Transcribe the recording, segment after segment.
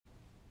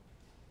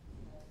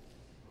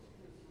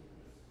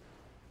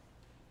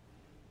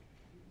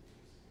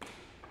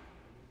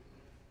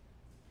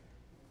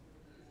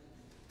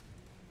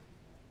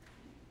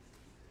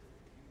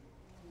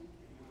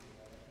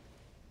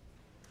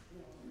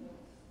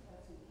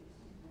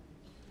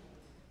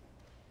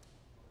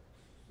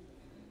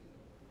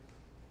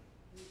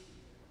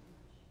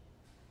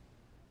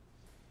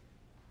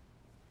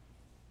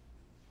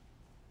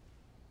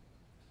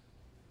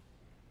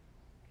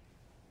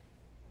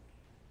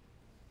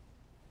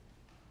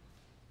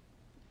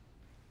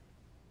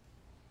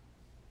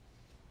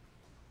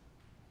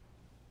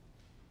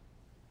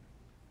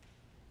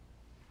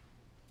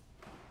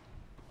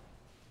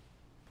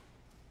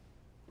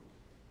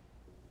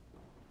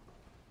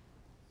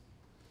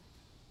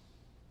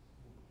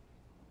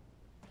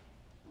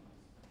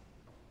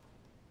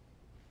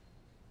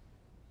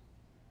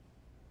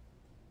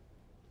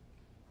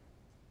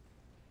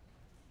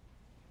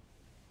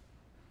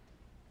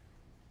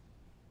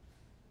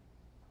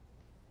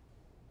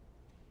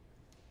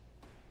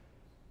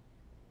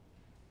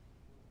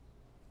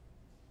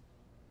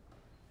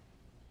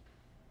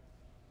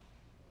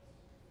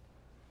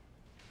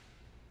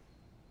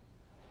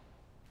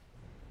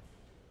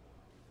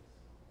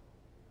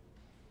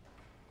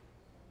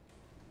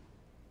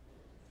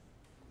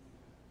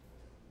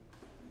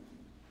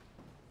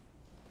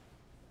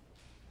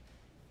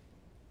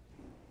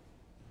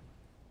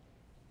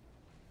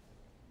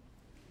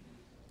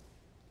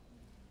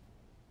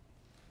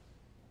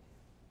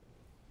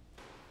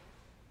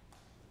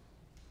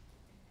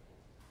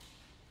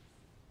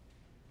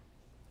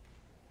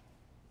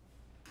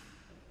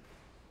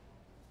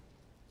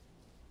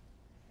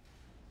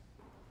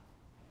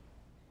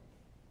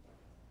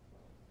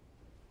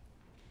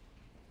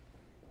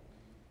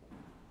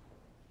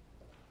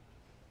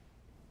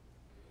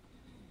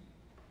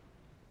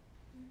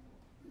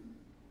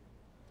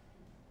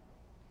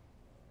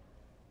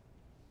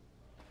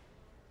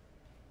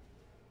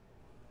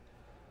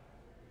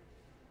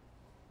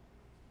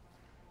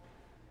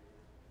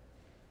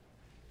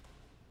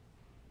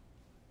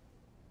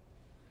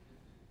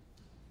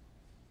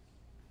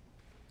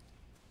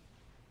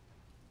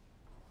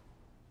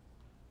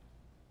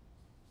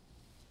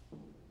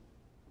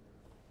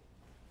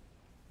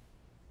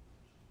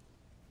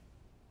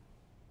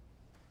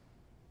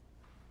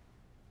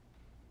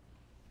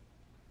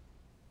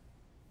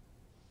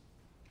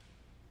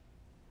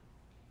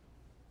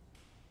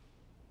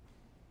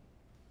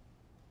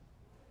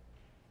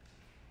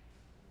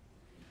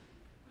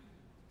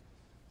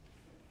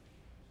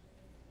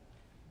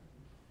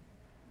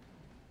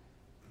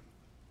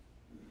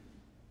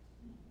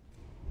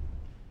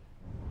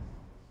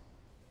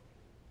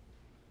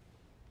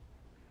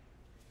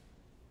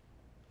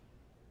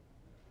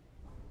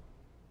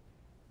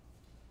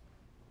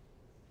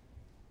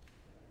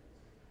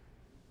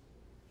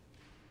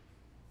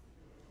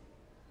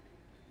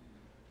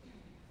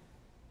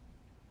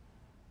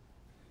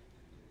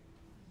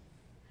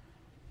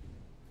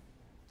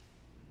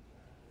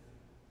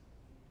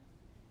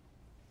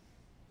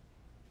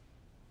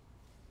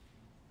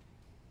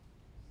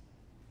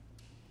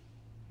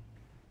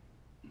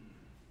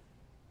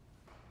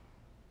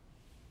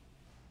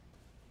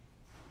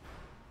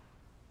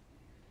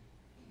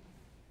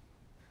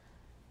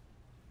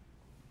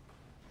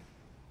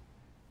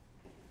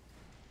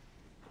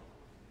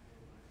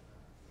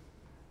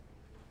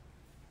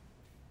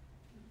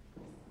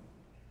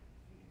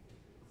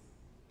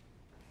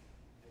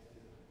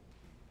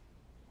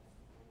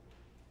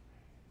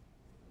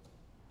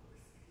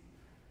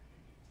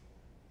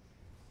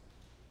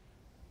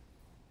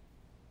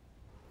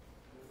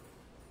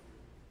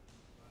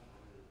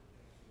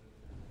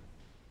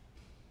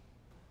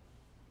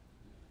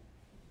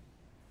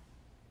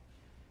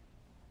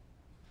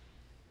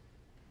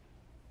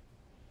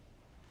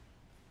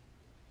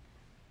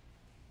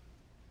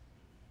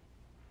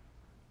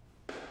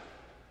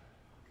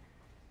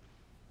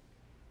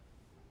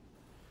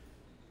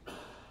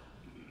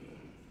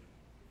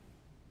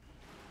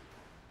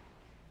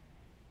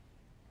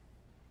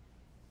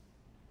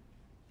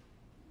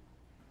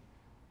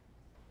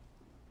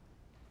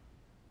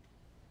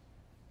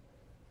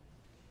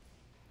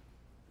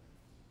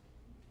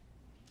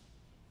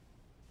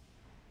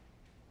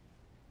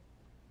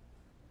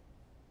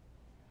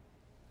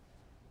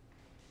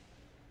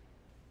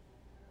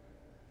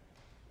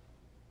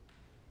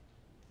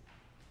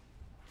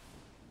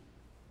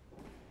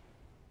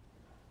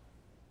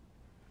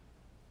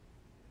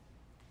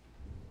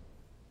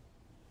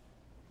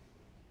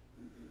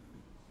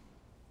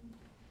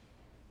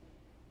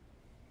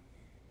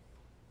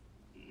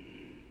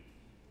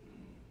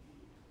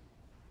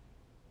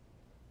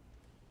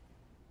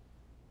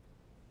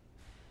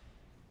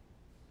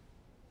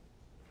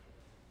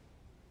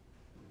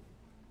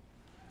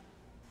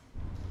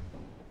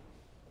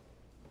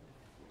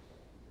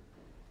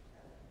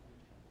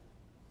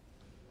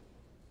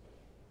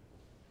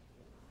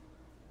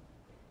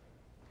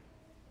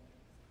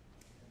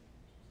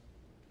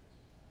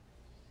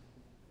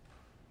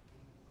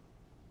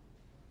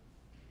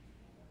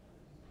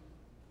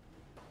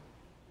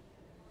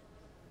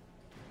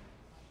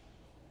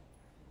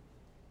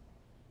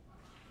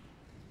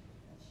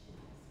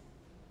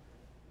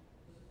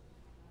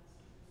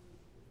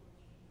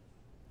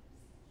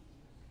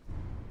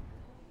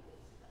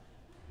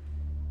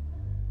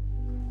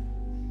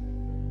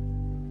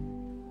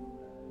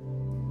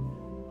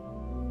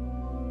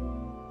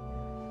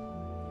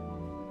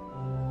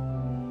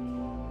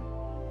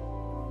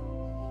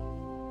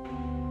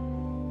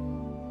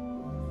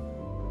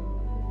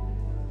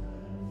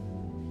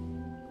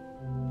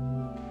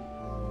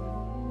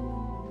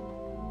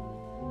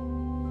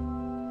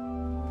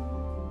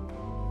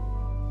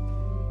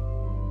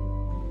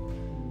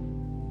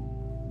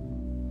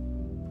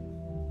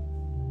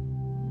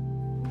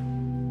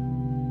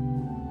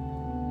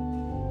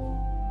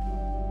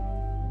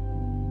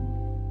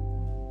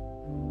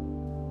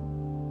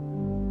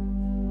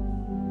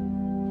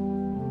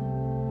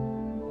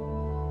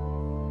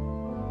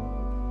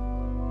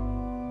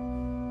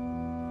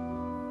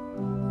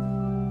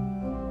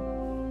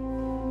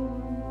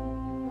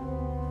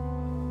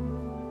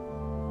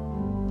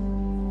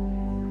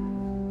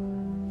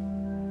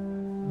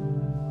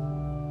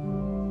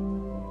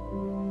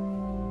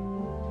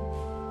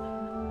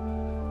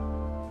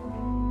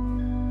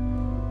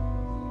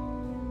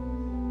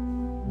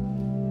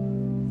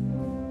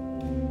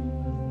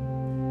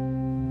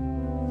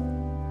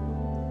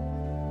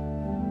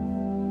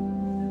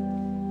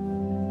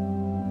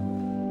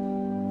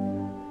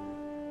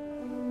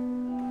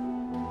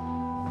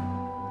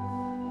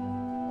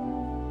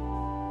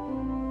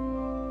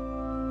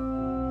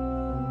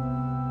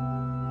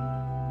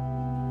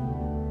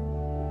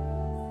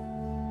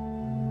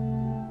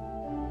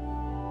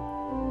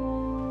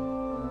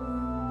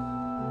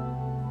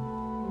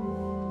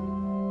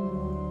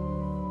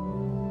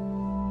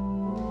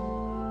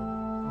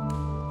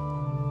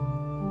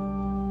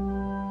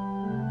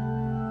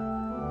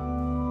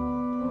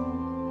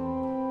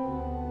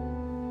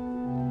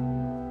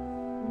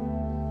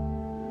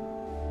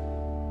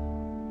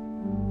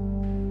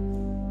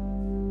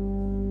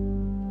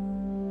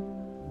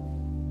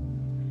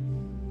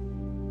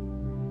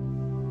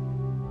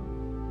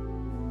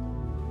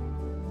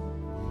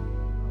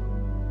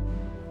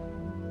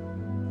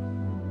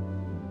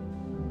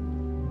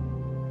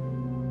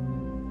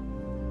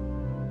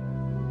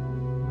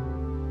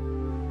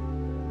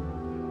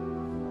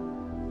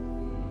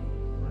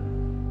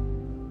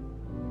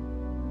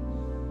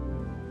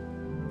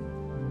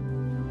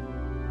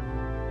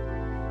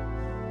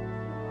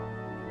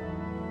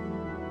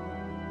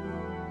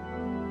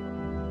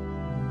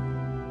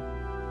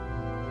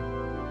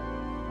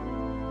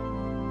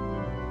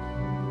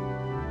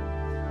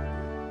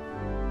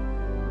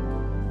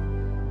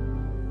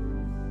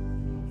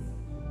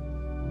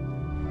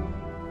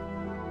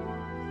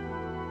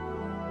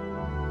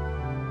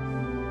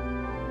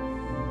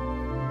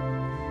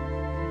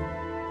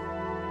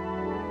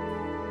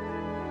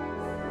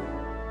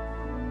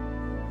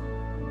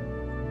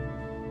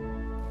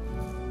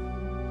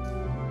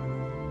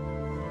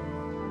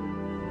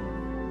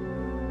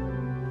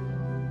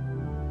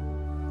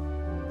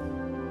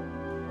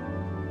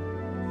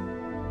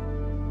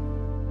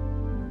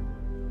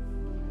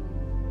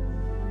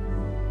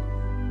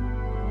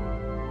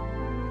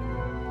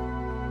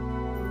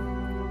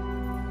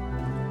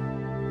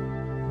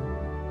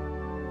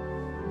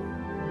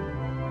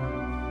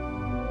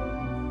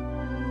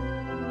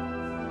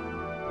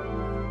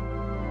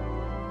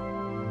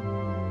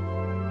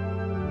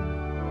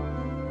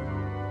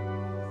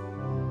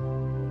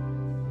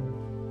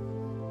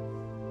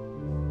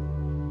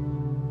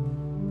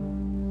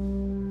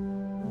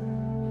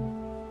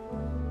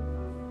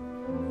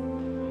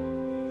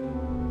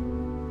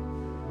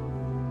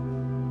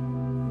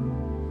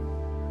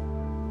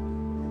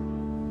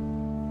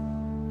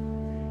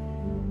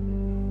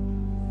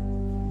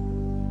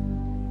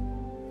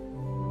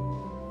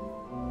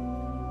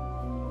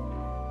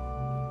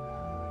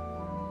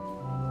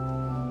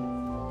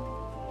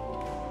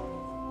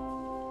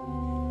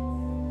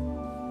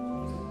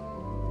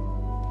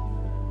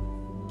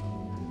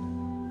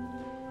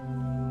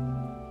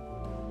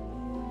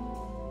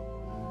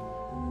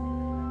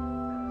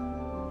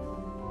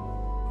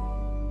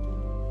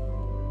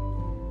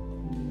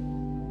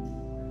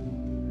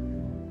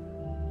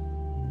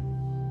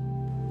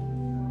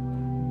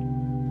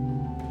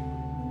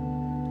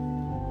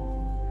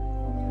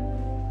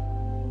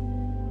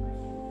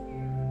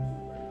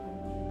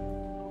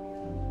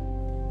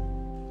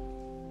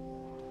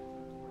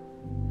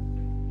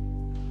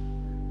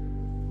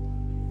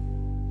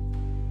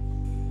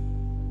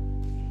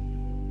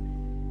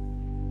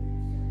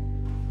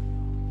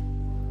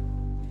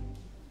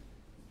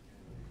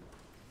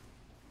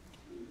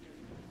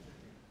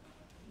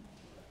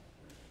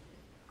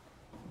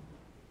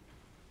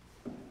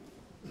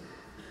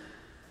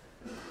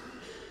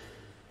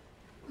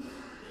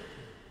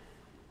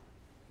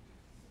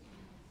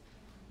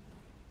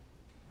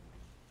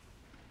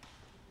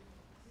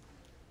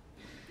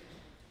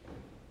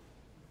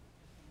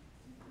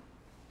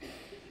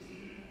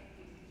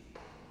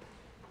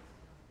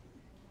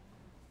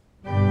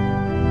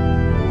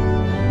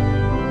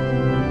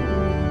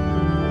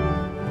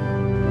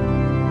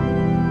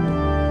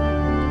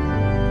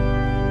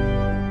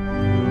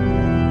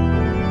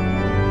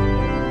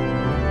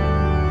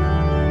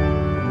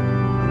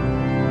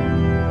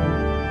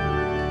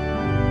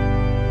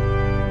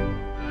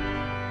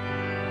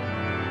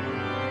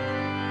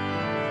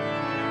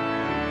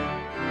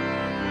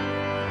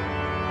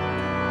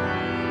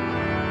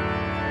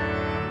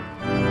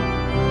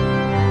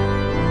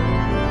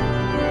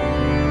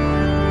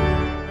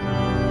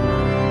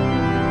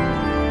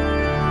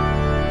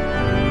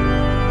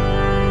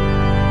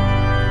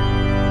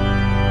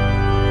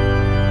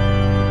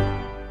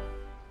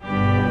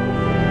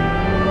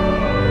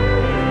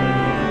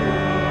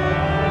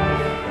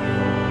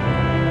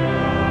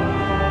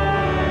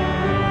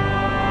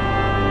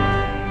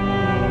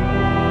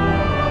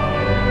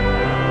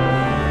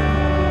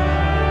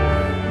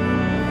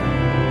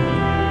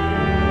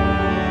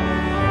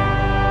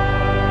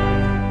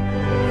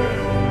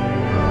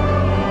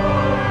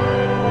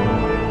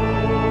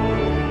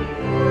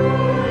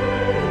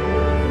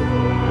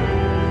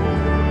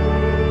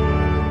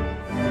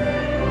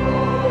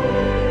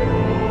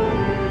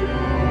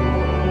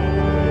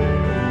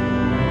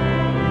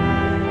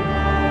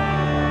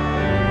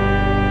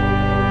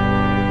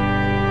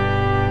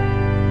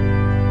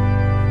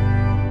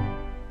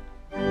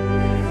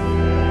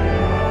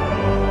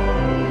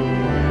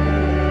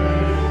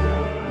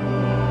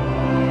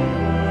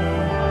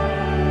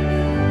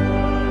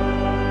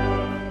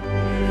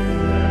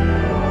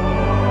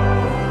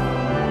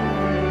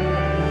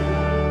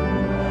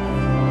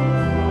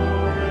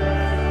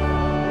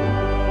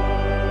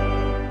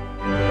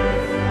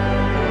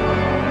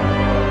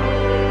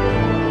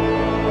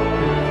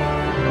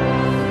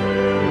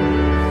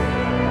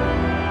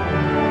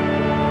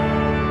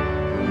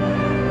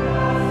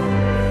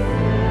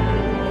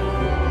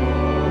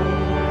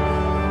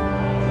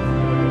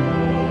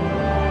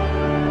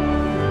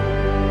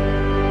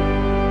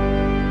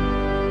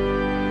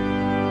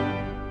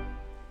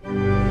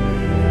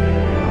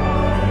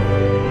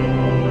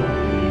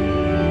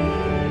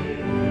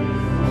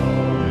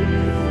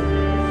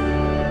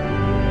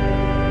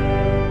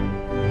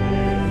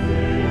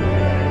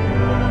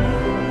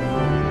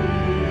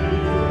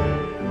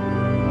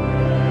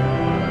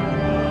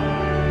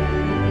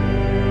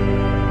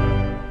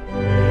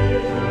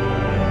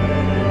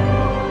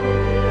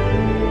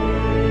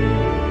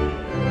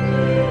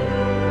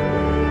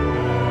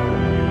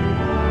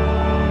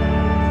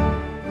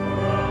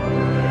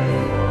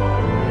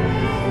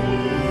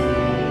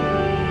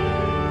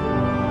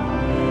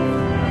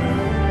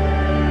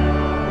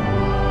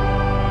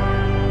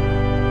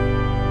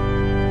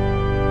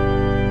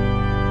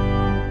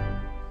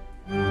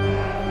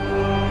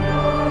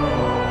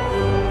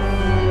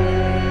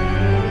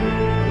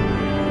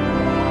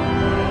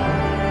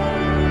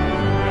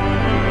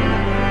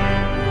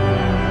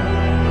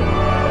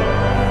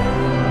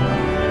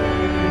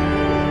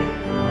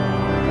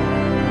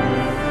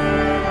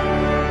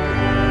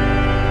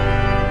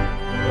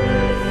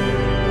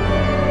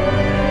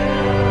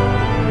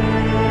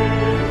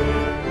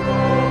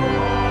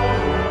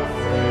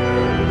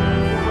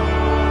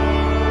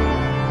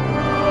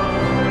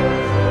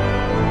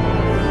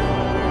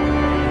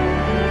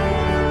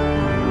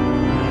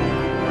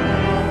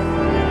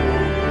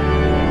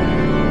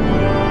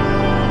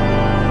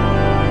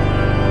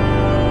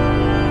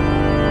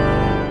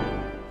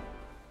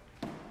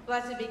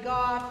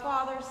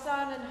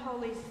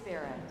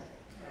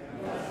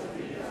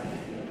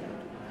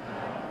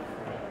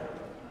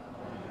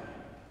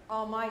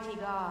Almighty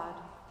God,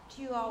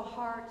 to you all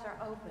hearts are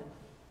open,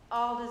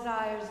 all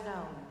desires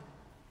known,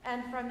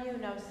 and from you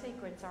no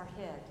secrets are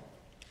hid.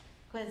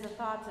 Cleanse the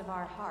thoughts of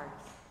our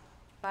hearts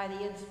by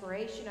the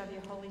inspiration of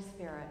your Holy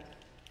Spirit,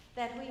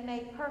 that we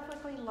may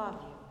perfectly love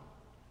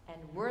you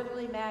and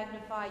worthily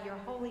magnify your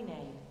holy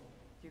name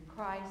through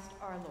Christ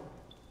our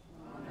Lord.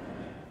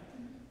 Amen.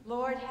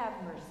 Lord, have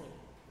mercy.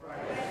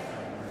 Christ,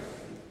 have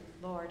mercy.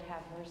 Lord,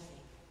 have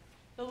mercy.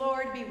 The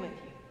Lord be with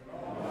you.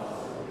 And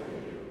also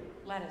with you.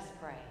 Let us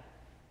pray.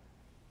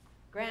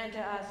 Grant to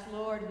us,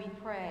 Lord, we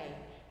pray,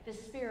 the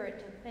spirit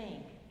to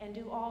think and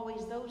do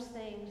always those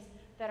things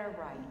that are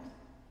right,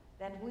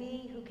 that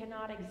we who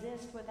cannot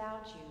exist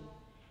without you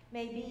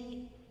may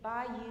be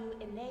by you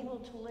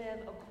enabled to live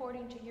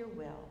according to your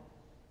will.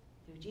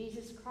 Through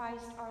Jesus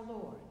Christ our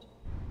Lord,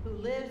 who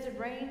lives and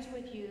reigns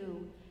with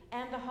you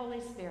and the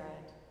Holy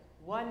Spirit,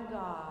 one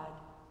God,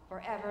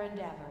 forever and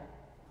ever.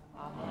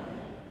 Amen.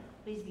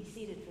 Please be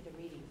seated for the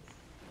readings.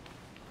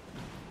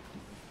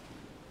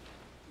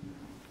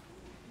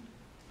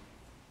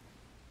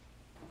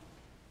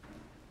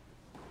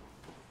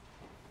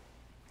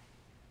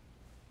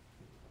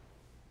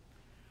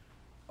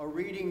 A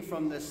reading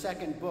from the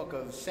second book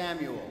of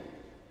Samuel.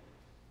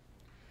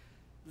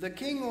 The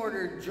king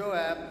ordered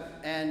Joab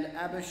and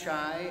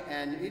Abishai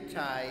and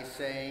Ittai,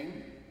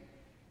 saying,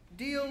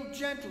 "Deal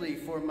gently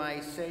for my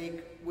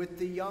sake with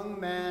the young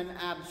man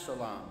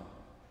Absalom."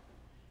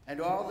 And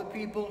all the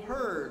people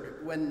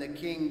heard when the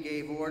king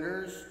gave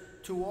orders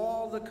to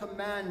all the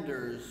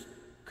commanders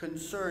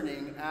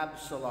concerning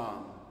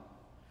Absalom.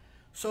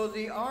 So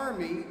the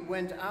army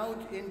went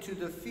out into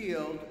the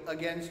field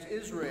against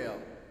Israel,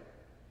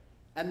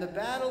 and the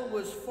battle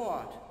was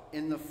fought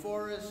in the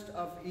forest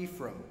of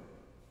Ephraim.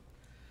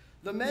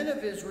 The men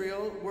of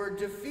Israel were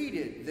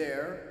defeated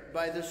there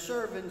by the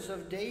servants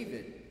of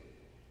David,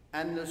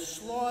 and the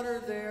slaughter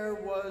there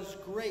was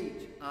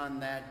great on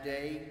that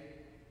day,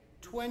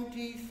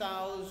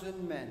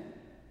 20,000 men.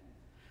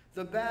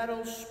 The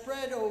battle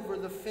spread over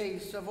the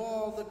face of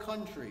all the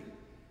country,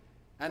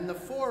 and the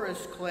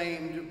forest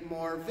claimed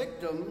more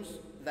victims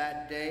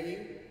that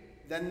day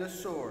than the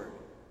sword.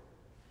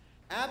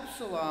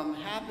 Absalom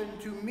happened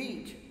to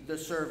meet the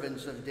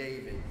servants of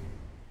David.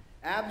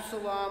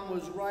 Absalom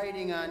was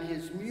riding on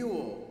his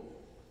mule,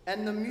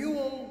 and the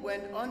mule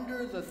went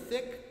under the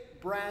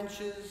thick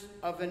branches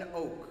of an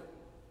oak.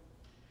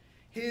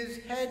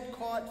 His head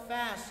caught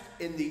fast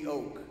in the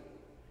oak,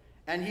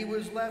 and he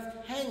was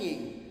left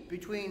hanging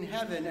between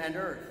heaven and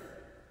earth,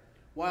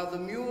 while the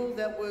mule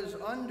that was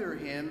under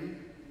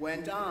him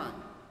went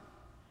on.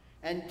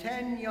 And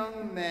 10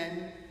 young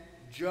men,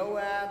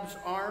 Joab's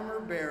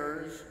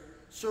armor-bearers,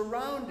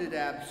 surrounded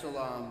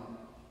Absalom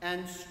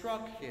and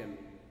struck him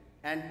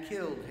and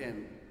killed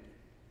him.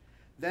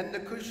 Then the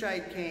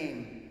Cushite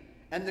came,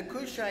 and the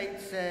Cushite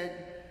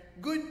said,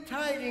 "Good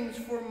tidings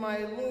for my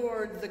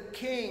lord the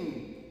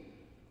king,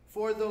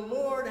 for the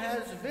Lord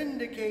has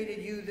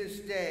vindicated you this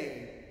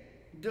day,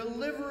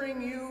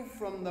 delivering you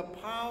from the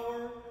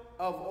power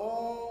of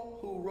all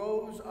who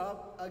rose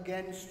up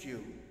against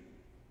you."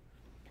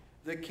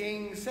 The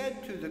king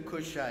said to the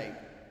Cushite,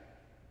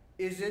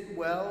 "Is it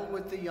well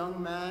with the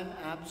young man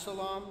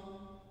Absalom?"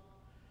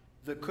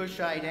 The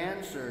Cushite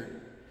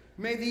answered,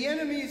 "May the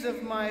enemies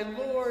of my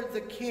lord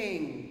the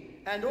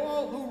king and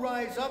all who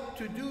rise up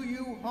to do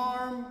you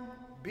harm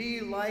be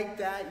like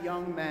that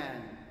young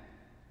man."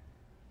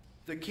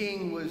 The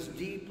king was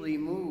deeply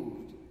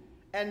moved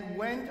and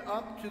went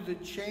up to the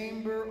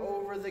chamber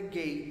over the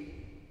gate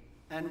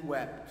and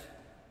wept.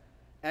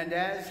 And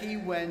as he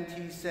went,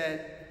 he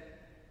said,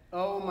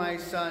 "O my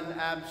son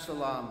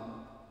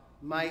Absalom,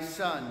 my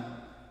son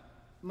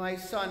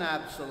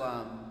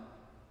Absalom,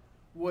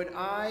 would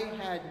I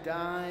had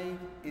died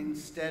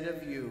instead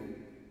of you,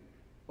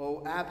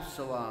 O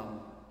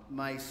Absalom,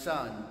 my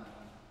son,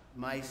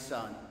 my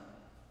son."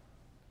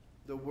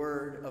 The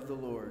word of the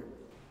Lord.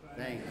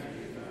 Thanks be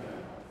to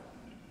God.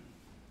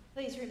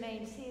 Please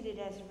remain seated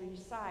as we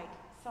recite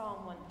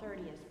Psalm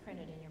 130 as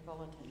printed in your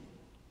bulletin.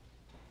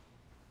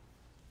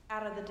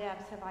 Out of the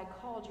depths have I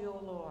called you, O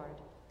Lord.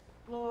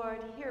 Lord,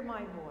 hear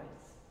my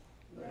voice.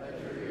 Let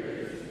your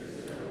ears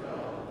consider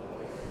well the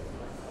voice of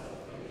my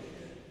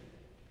supplication.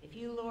 If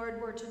you, Lord,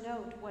 were to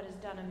note what is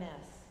done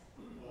amiss,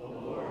 O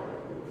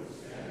Lord, who would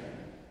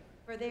stand?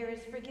 For there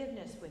is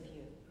forgiveness with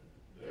you.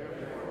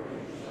 Therefore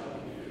you shall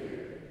be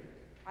feared.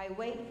 I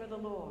wait for the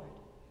Lord.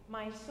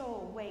 My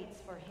soul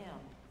waits for him.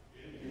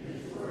 In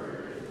his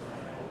word is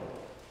my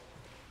hope.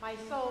 My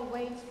soul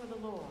waits for the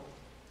Lord,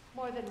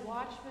 more than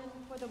watchmen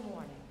for the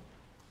morning.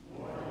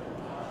 More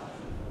than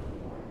watchmen for the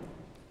morning.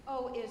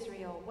 O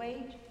Israel,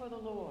 wait for the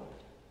Lord.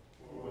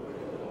 For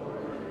with the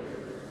Lord there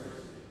is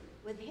mercy.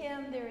 With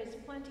him there is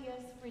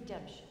plenteous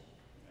redemption.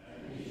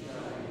 And he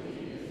shall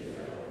redeem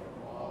Israel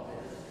from all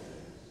their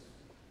sins.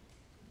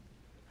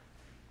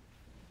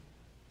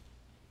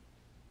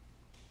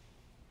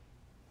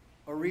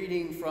 A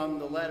reading from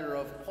the letter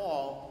of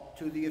Paul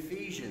to the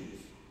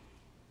Ephesians.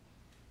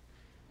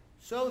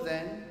 So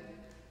then,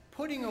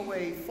 putting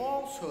away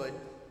falsehood,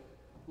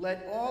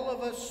 let all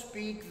of us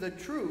speak the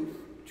truth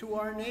to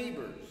our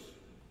neighbors,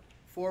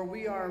 for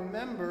we are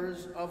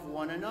members of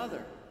one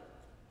another.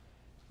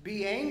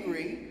 Be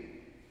angry,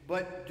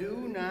 but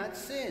do not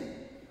sin.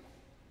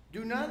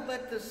 Do not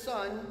let the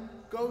sun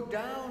go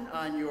down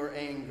on your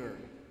anger,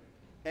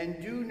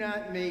 and do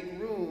not make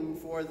room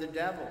for the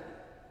devil.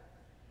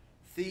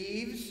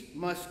 Thieves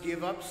must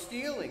give up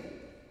stealing.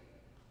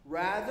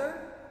 Rather,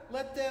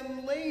 let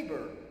them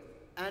labor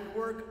and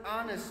work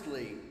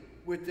honestly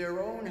with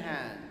their own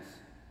hands,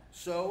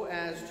 so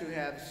as to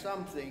have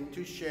something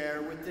to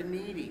share with the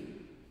needy.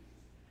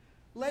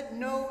 Let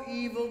no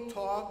evil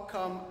talk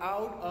come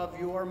out of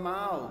your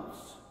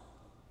mouths,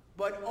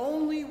 but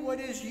only what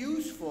is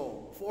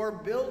useful for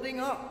building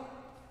up,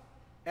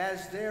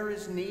 as there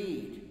is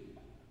need,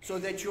 so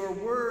that your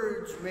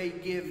words may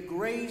give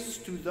grace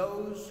to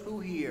those who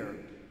hear.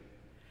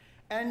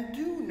 And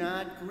do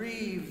not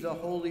grieve the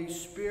Holy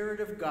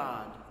Spirit of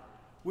God,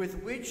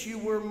 with which you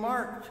were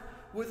marked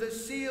with a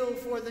seal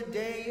for the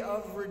day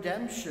of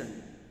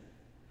redemption.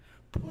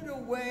 Put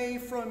away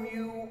from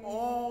you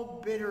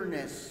all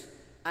bitterness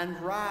and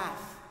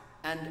wrath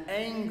and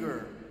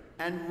anger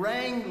and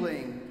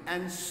wrangling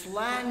and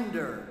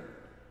slander,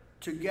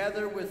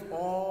 together with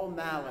all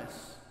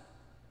malice.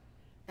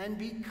 And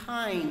be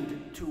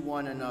kind to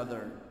one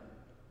another,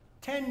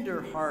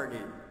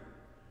 tender-hearted,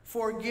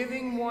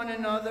 forgiving one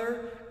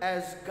another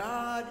as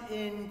God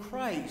in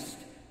Christ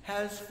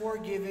has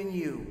forgiven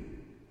you.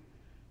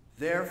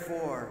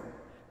 Therefore,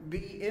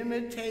 be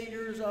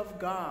imitators of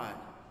God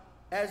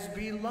as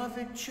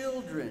beloved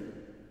children,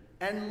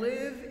 and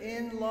live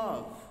in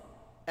love,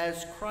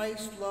 as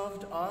Christ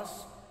loved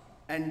us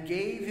and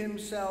gave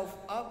himself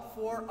up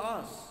for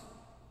us,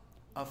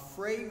 a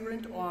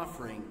fragrant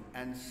offering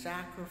and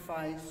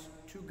sacrifice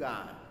to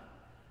God.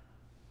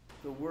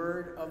 The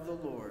word of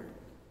the Lord.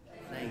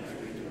 Thanks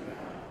be to God.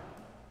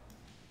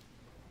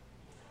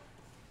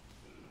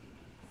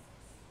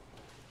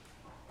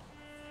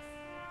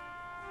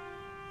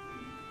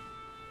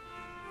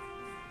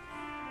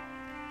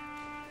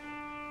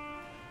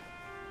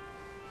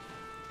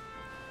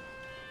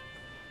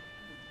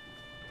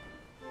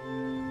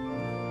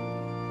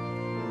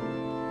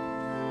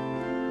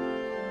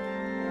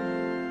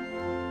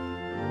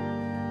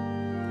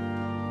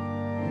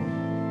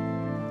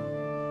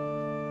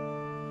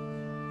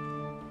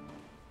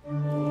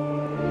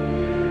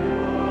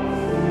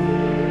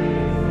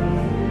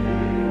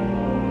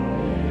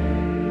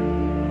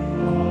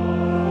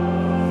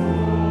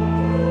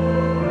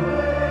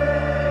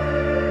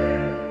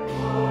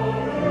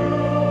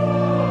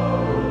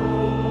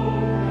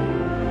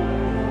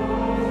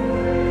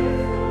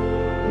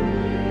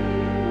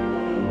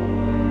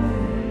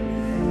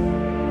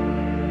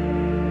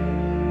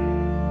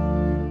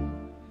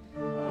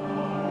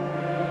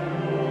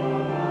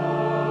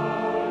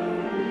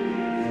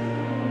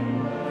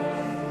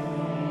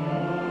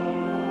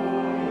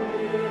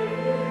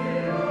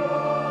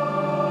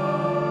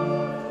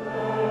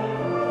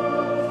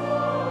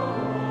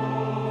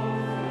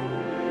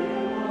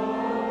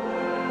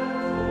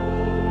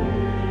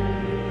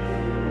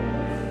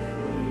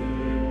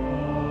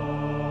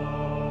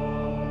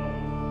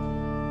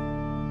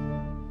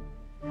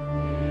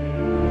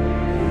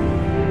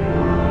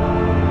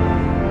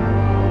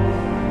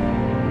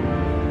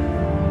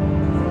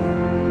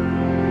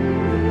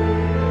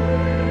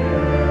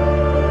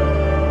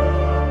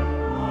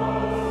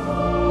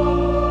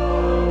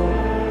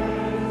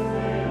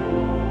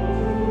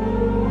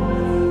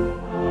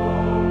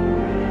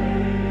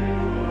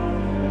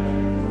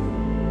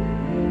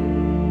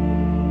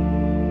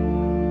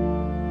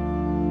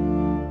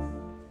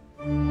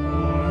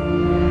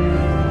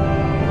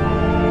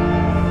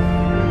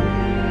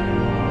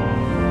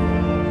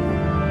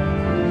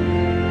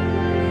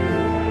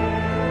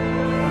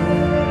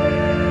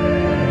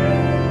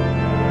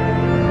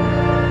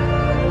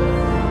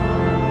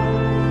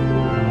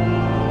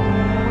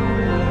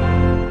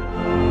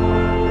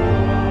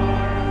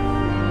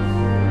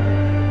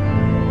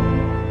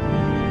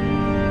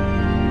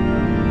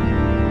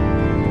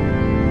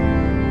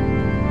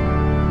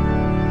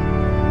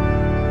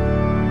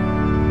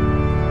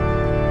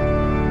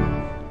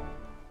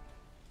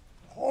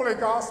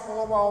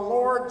 Gospel of our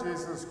Lord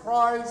Jesus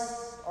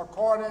Christ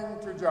according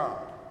to John.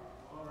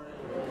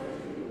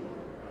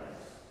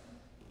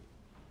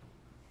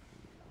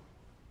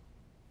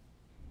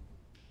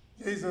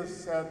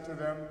 Jesus said to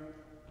them,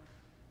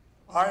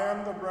 I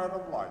am the bread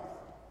of life.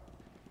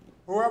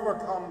 Whoever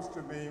comes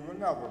to me will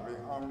never be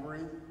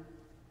hungry,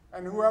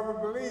 and whoever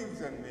believes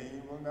in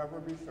me will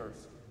never be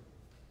thirsty.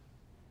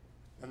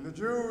 And the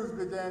Jews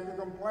began to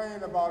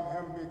complain about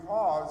him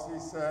because he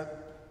said,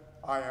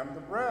 I am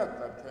the bread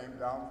that came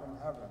down from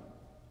heaven.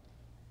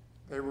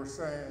 They were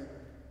saying,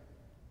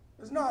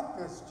 is not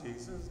this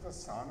Jesus, the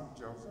son of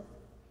Joseph,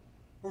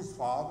 whose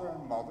father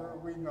and mother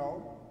we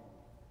know?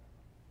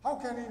 How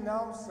can he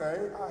now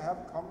say, I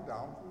have come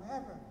down from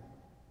heaven?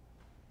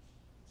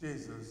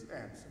 Jesus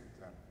answered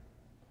them,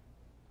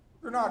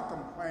 do not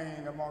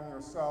complain among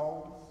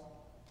yourselves.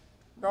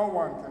 No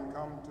one can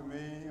come to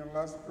me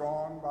unless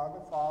drawn by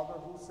the Father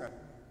who sent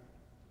me.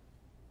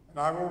 And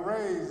I will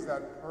raise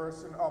that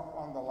person up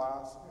on the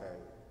last day.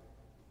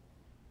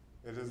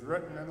 It is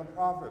written in the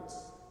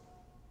prophets,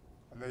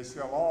 and they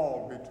shall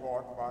all be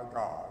taught by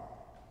God.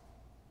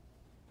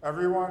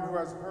 Everyone who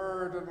has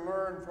heard and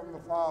learned from the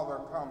Father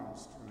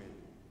comes to me.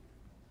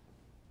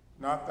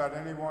 Not that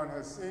anyone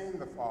has seen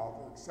the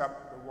Father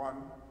except the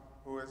one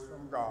who is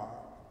from God.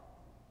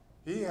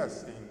 He has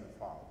seen the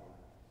Father.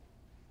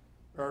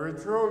 Very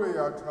truly,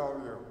 I tell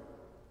you,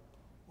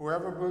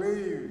 whoever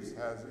believes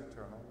has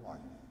eternal life.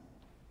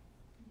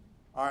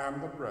 I am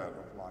the bread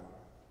of life.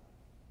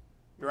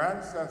 Your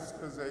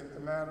ancestors ate the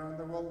manna in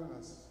the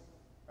wilderness,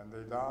 and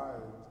they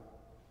died.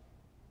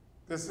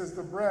 This is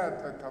the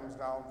bread that comes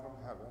down from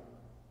heaven,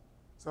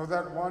 so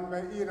that one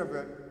may eat of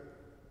it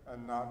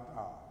and not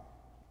die.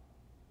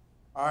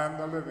 I am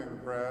the living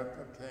bread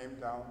that came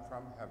down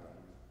from heaven.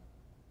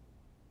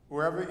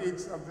 Whoever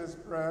eats of this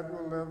bread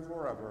will live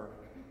forever,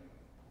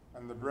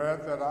 and the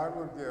bread that I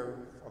will give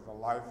for the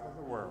life of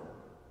the world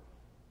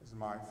is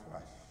my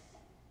flesh.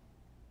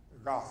 The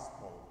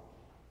gospel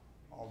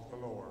of the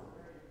Lord.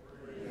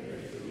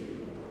 Praise to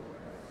you, Lord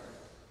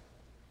Christ.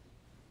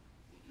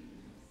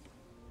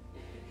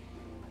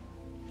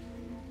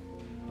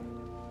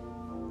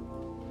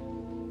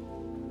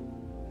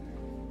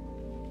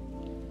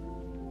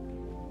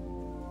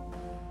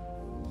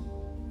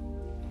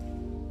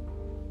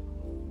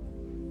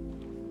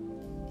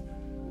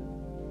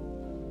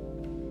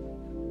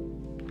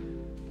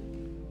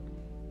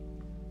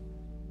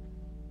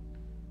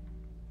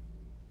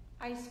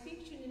 I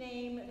speak to you in the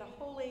name of the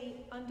Holy,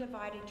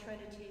 Undivided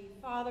Trinity,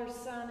 Father,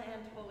 Son,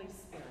 and Holy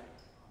Spirit.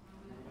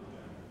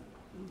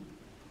 Amen.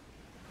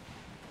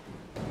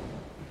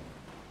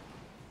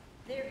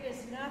 There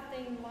is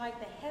nothing like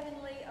the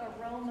heavenly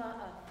aroma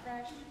of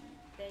fresh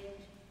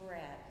baked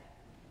bread.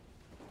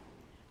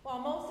 While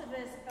most of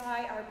us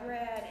buy our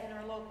bread in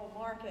our local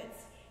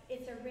markets,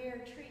 it's a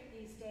rare treat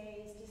these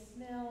days to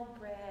smell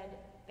bread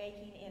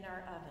baking in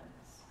our ovens.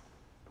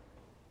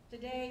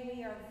 Today,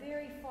 we are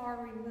very far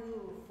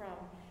removed from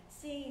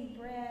seeing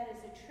bread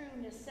as a true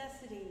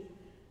necessity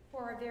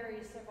for our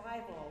very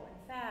survival.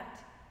 In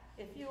fact,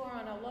 if you are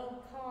on a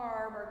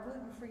low-carb or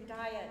gluten-free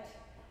diet,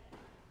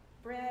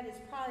 bread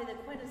is probably the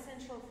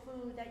quintessential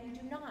food that you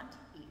do not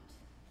eat.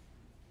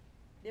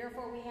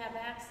 Therefore, we have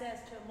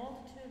access to a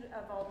multitude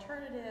of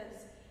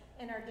alternatives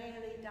in our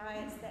daily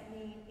diets that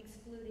mean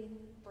excluding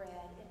bread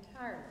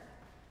entirely.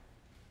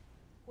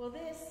 Well,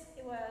 this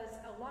was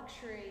a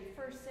luxury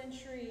first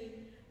century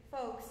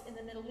folks in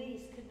the Middle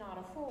East could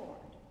not afford.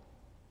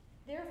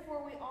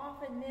 Therefore, we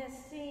often miss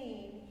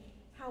seeing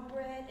how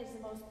bread is the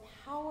most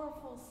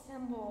powerful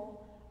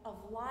symbol of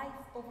life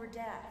over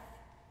death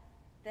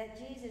that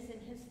Jesus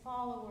and his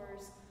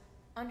followers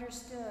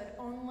understood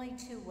only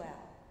too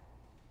well.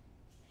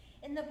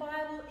 And the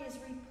Bible is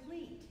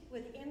replete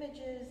with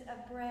images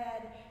of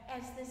bread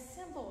as the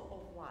symbol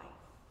of life.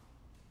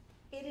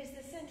 It is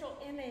the central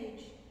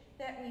image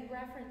that we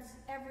reference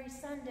every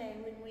Sunday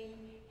when we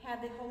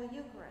have the Holy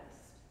Eucharist.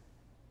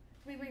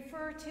 We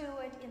refer to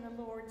it in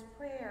the Lord's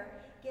Prayer,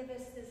 give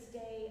us this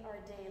day our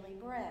daily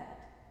bread.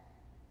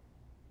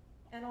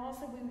 And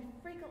also we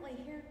frequently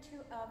hear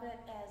of it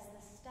as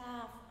the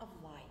staff of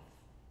life.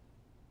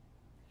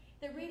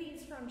 The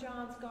readings from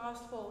John's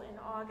Gospel in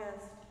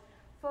August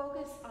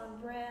focus on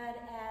bread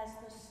as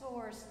the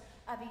source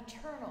of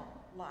eternal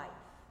life.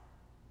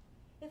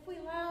 If we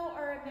allow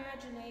our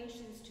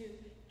imaginations to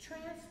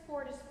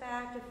transport us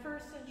back to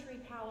first century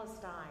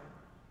Palestine,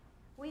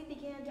 we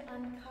begin to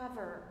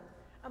uncover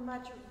a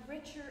much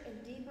richer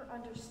and deeper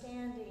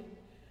understanding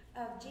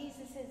of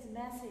Jesus'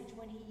 message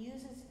when he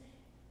uses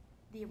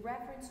the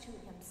reference to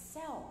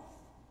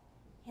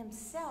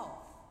himself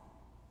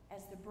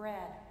as the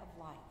bread of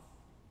life.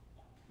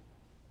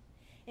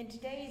 In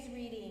today's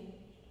reading,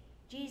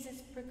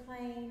 Jesus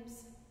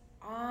proclaims,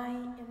 I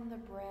am the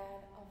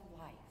bread of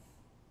life.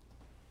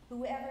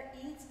 Whoever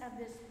eats of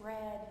this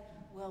bread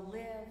will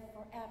live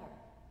forever.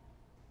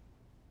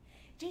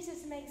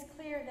 Jesus makes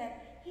clear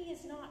that he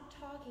is not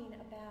talking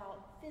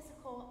about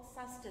physical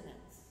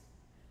sustenance,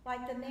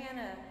 like the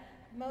manna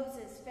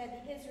Moses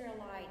fed the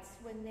Israelites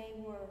when they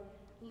were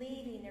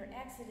leaving their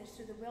exodus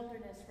through the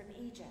wilderness from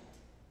Egypt.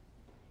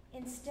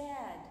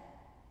 Instead,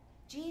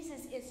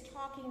 Jesus is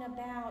talking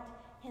about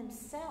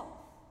himself,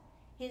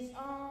 his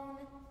own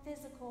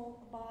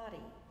physical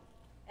body,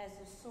 as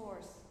the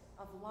source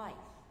of life.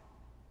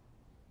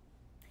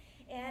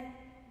 And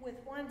with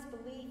one's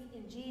belief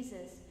in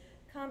Jesus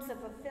comes the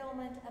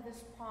fulfillment of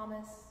his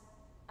promise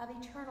of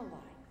eternal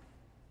life.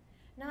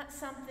 Not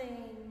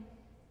something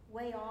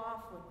way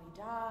off when we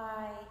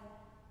die,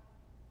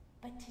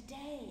 but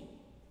today,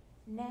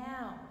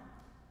 now,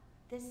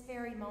 this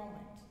very moment.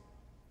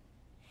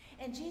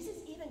 And Jesus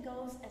even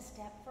goes a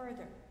step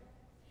further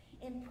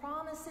and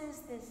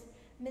promises this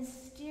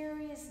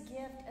mysterious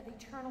gift of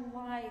eternal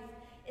life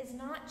is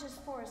not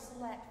just for a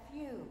select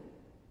few,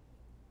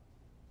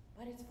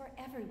 but it's for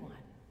everyone.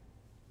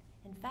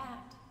 In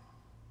fact,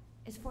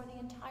 it's for the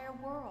entire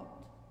world.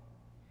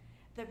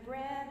 The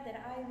bread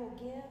that I will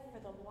give for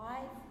the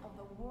life of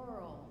the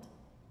world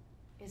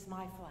is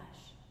my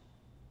flesh.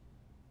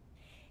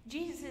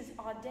 Jesus'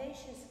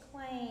 audacious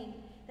claim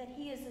that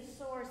he is the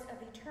source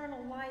of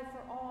eternal life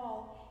for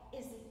all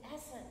is the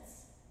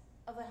essence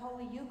of the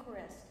Holy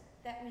Eucharist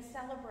that we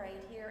celebrate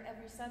here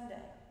every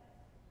Sunday.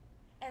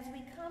 As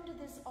we come to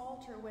this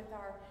altar with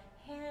our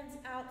hands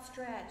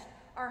outstretched,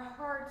 our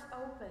hearts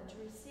open to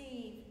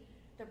receive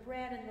the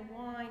bread and the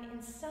wine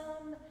in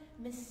some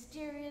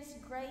mysterious,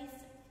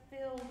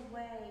 grace-filled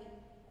way,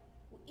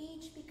 we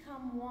each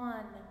become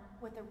one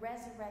with the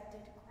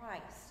resurrected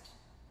Christ.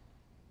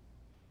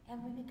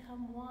 And we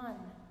become one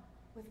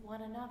with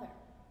one another.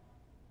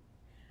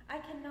 I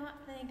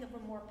cannot think of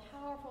a more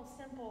powerful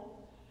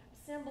symbol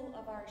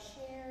of our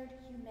shared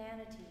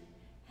humanity,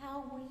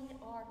 how we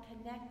are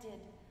connected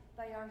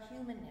by our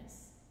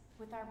humanness,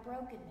 with our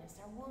brokenness,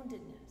 our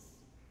woundedness.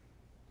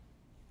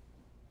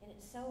 And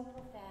it's so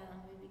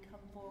profound we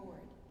become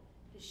forward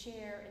to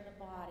share in the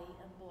body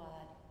and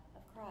blood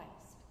of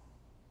Christ.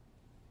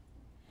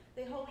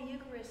 The Holy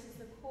Eucharist is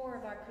the core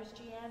of our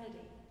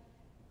Christianity.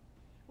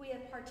 We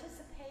have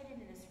participated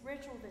in this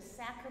ritual, this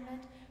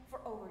sacrament, for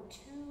over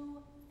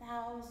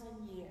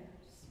 2,000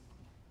 years.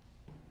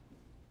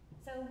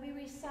 So we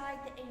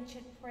recite the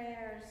ancient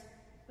prayers.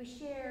 We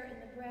share in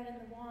the bread and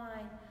the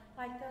wine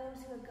like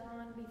those who have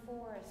gone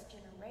before us,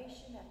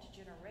 generation after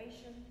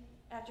generation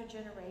after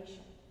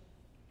generation.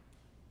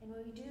 And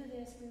when we do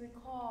this, we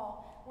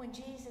recall when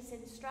Jesus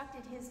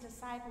instructed his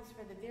disciples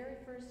for the very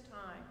first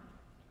time,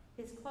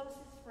 his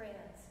closest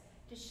friends,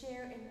 to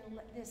share in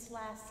this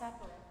Last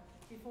Supper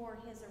before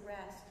his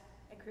arrest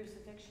and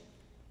crucifixion.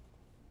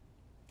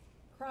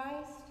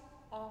 Christ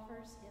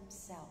offers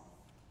himself,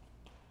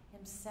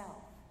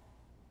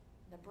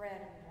 the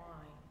bread and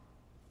wine.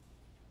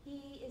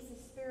 He is the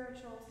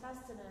spiritual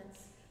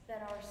sustenance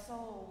that our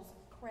souls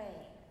crave.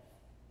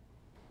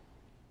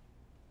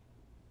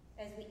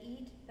 As we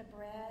eat the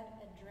bread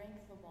and drink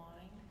the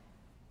wine,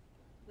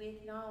 we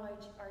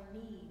acknowledge our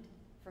need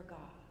for God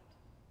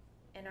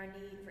and our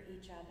need for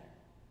each other,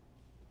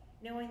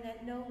 knowing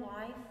that no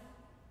life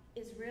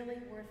is really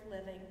worth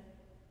living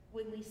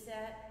when we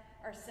set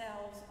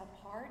ourselves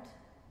apart,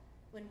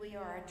 when we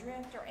are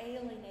adrift or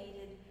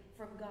alienated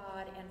from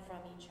God and from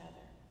each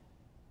other.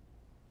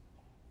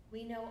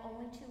 We know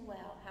only too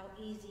well how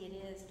easy it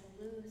is to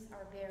lose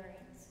our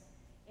bearings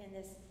in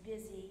this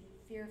busy,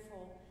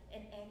 fearful,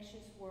 and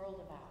anxious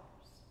world of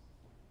ours.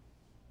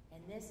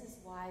 And this is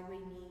why we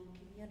need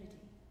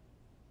community.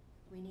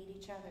 We need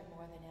each other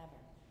more than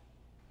ever.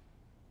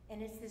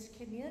 And it's this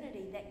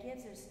community that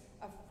gives us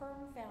a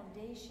firm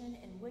foundation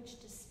in which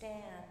to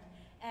stand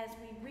as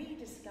we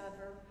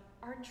rediscover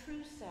our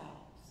true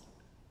selves,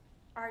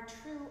 our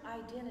true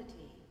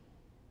identity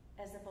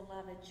as the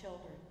beloved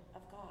children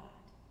of God.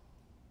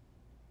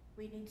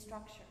 We need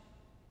structure.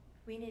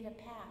 We need a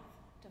path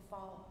to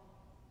follow,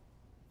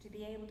 to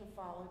be able to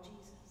follow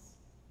Jesus.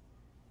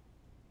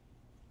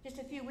 Just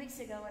a few weeks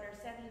ago at our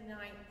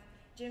 79th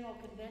General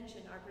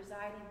Convention, our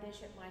presiding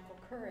Bishop, Michael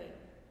Curry,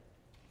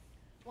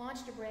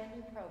 launched a brand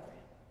new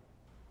program.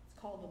 It's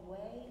called The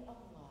Way of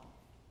Love.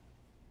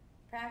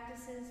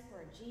 Practices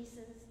for a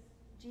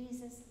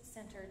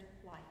Jesus-centered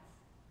life.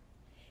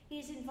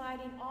 He's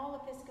inviting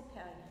all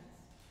Episcopalians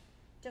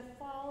to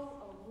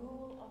follow a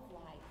rule of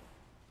life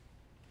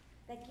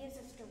that gives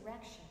us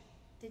direction,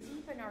 to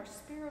deepen our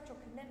spiritual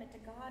commitment to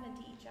God and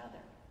to each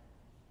other.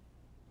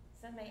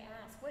 Some may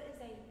ask, what is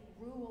a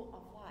rule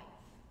of life?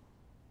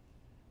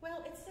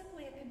 Well, it's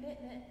simply a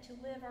commitment to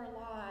live our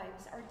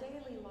lives, our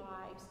daily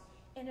lives,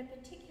 in a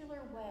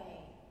particular way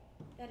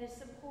that is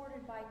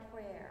supported by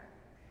prayer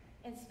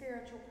and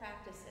spiritual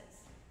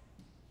practices.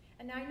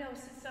 And I know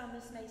to some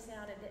this may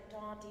sound a bit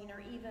daunting or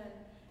even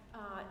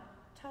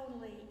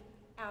totally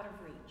out of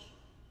reach.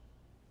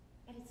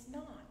 And it's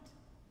not.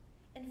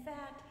 In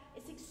fact,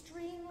 it's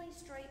extremely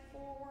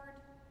straightforward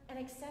and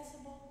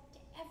accessible to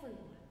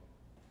everyone.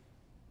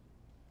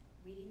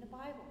 Reading the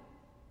Bible,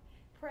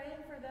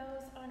 praying for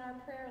those on our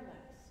prayer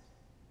list,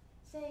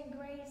 saying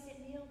grace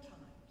at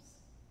mealtimes,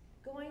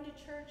 going to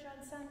church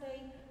on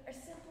Sunday, or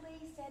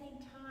simply setting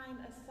time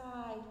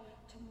aside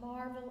to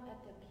marvel at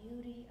the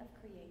beauty of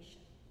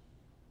creation.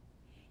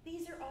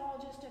 These are all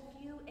just a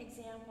few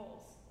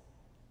examples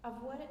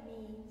of what it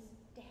means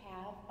to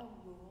have a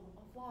rule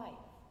of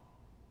life.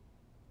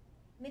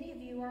 Many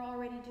of you are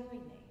already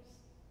doing these.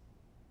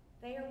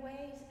 They are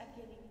ways of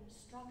giving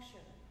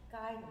structure,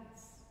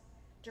 guidance,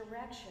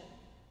 direction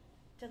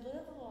to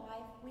live a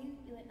life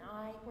you and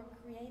I were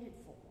created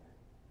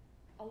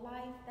for. A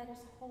life that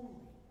is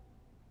holy,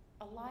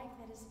 a life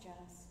that is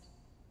just,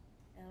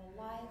 and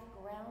a life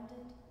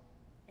grounded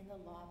in the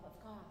love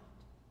of God.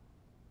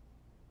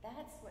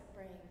 That's what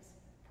brings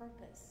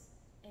purpose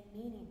and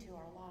meaning to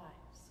our lives.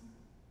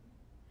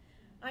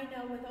 I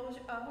know with those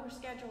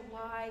overscheduled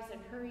lives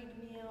and hurried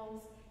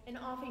meals and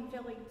often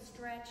feeling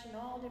stretched in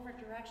all different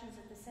directions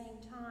at the same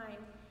time,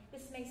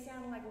 this may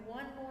sound like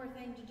one more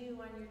thing to do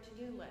on your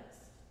to-do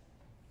list.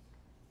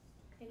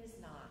 It is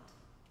not.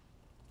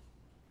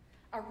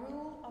 A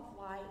rule of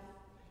life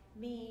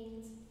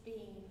means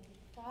being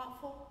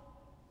thoughtful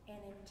and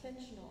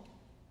intentional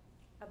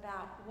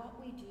about what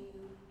we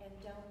do and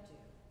don't do.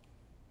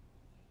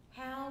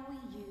 How we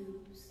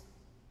use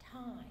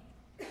time,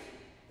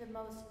 the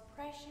most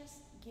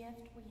precious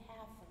gift we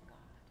have from God.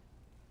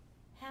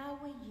 How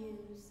we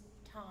use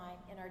time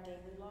in our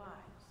daily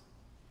lives.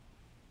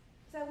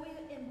 So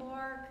we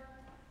embark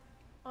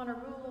on a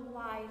rule of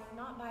life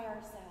not by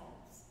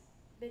ourselves,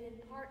 but in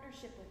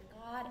partnership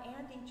with God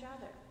and each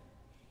other,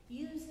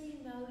 using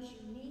those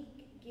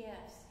unique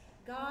gifts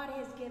God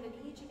has given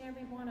each and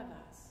every one of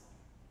us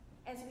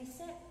as we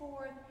set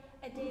forth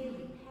a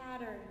daily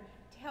pattern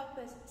to help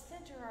us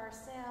center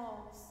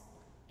ourselves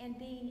and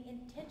being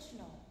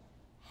intentional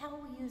how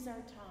we use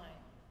our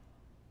time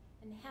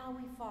and how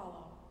we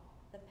follow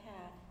the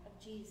path of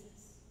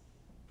Jesus.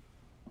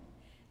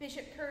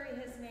 Bishop Curry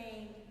has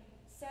named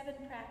 7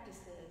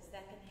 practices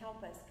that can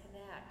help us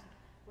connect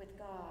with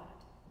God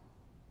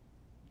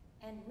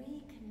and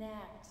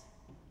reconnect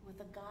with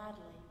the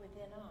godly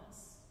within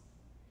us,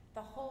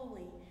 the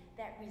holy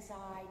that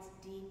resides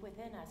deep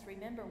within us.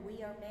 Remember,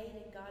 we are made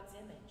in God's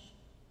image.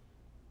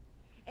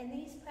 And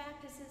these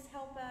practices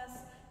help us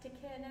to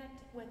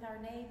connect with our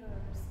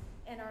neighbors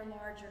and our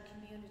larger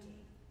community.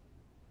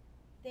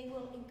 They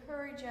will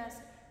encourage us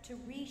to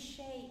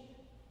reshape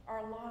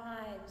our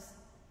lives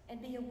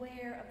and be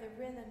aware of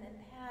the rhythm and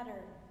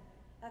pattern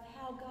of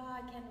how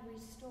God can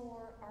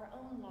restore our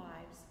own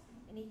lives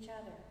and each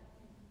other,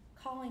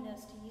 calling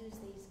us to use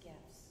these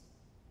gifts.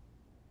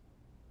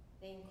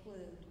 They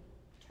include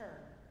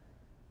turn.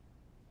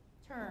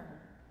 Turn.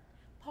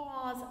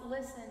 Pause,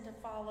 listen to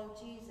follow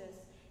Jesus,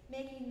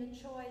 making the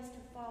choice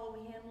to follow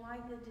him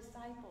like the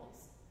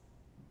disciples,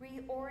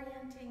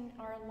 reorienting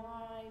our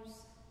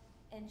lives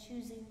and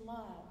choosing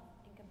love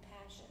and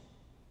compassion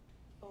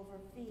over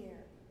fear,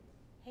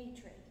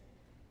 hatred,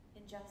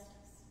 injustice.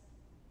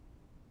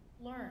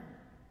 Learn.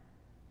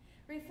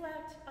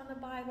 Reflect on the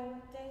Bible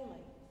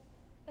daily,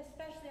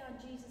 especially on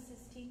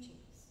Jesus' teachings.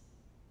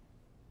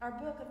 Our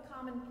Book of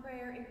Common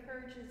Prayer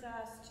encourages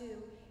us to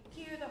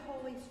hear the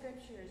Holy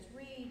Scriptures,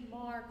 read,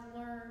 mark,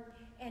 learn,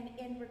 and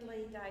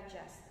inwardly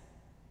digest them.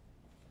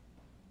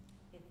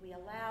 If we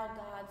allow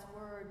God's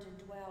Word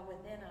to dwell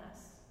within us,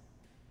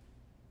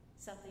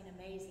 something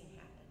amazing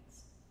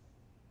happens.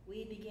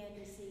 We begin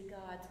to see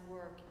God's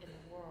work in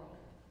the world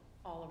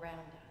all around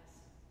us.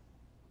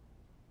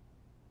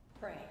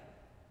 Pray.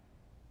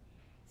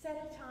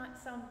 Set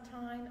some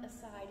time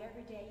aside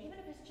every day, even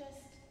if it's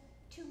just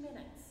 2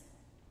 minutes.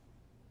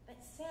 But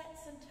set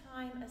some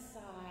time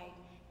aside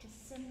to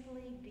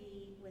simply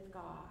be with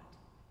God.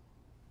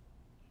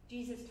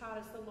 Jesus taught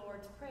us the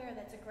Lord's Prayer.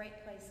 That's a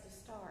great place to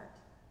start,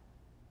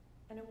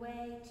 and a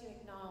way to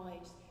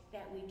acknowledge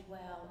that we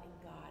dwell in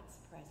God's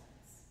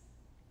presence.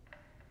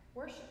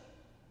 Worship,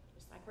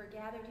 just like we're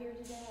gathered here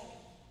today.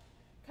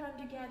 Come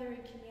together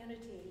in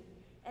community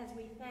as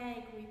we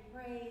thank, we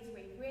praise,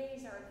 we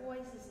raise our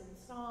voices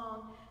in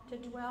song to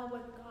dwell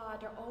with God,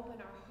 to open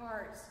our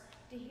hearts,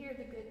 to hear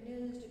the good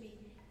news, to be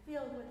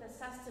filled with the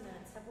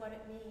sustenance of what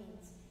it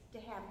means to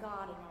have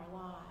God in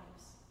our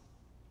lives.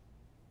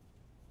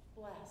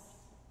 Bless.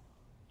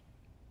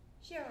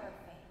 Share our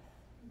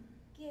faith.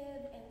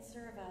 Give and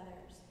serve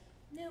others.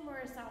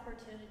 Numerous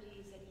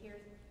opportunities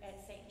here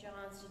at St.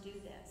 John's to do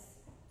this.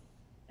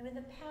 And with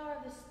the power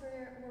of the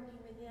Spirit working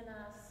within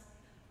us,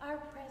 our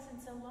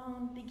presence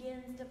alone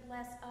begins to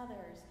bless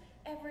others,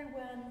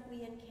 everyone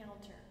we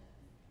encounter,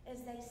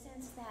 as they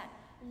sense that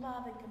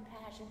love and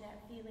compassion, that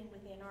feeling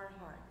within our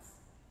hearts.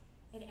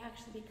 It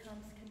actually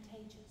becomes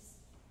contagious.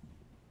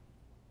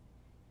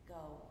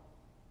 Go.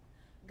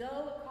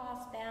 Go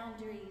across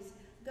boundaries.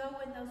 Go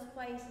in those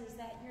places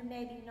that you're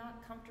maybe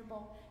not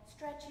comfortable,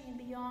 stretching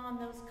beyond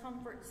those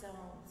comfort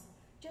zones,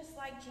 just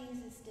like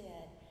Jesus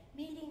did,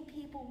 meeting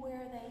people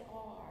where they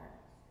are,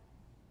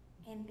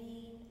 and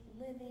being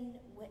living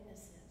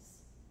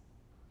witnesses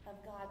of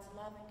God's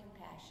love and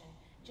compassion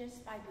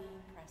just by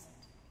being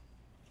present.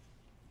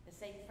 As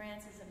St.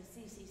 Francis of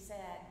Assisi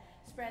said,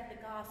 spread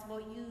the gospel,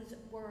 use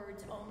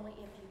words only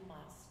if you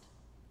must.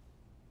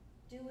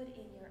 Do it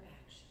in your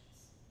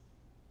actions.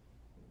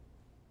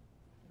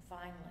 And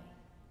finally,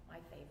 my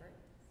favorite,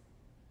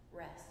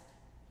 rest.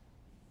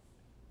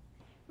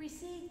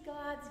 Receive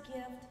God's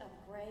gift of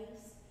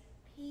grace,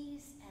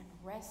 peace, and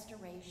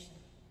restoration.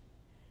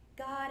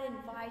 God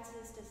invites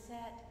us to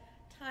set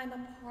time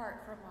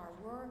apart from our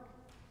work,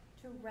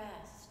 to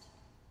rest,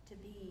 to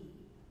be.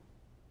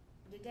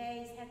 In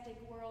today's hectic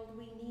world,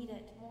 we need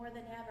it more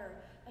than ever,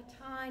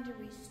 a time to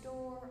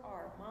restore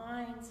our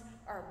minds,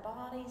 our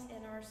bodies,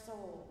 and our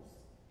souls,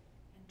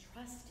 and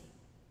trusting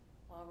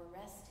while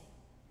we're resting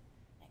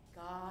that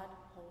God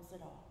holds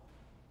it all.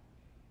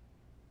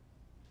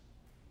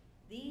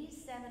 These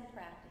 7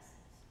 practices,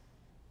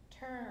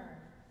 turn,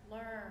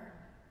 learn,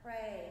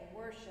 pray,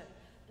 worship,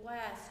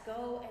 bless,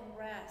 go, and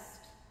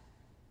rest,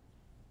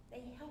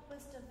 they help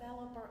us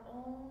develop our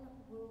own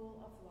rule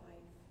of life.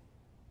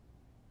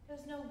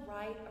 There's no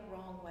right or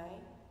wrong way.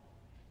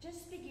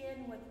 Just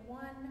begin with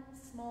one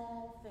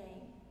small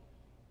thing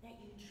that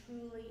you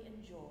truly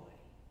enjoy.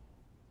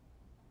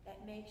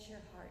 that makes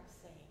your heart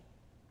sing.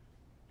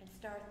 And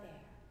start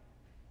there.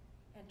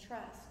 And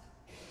trust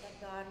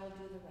that God will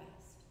do the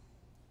rest.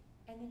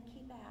 And then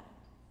keep at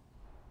it.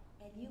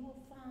 And you will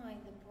find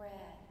the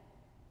bread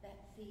that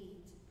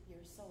feeds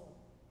your soul.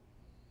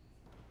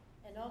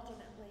 And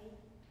ultimately,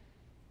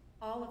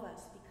 all of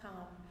us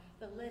become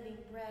the living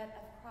bread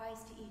of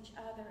Christ to each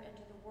other and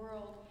to the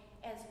world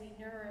as we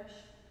nourish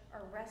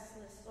our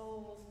restless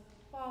souls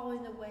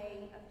following the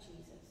way of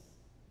Jesus,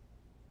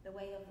 the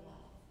way of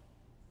love,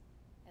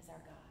 as our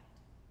guide.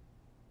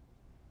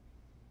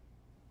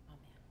 Amen.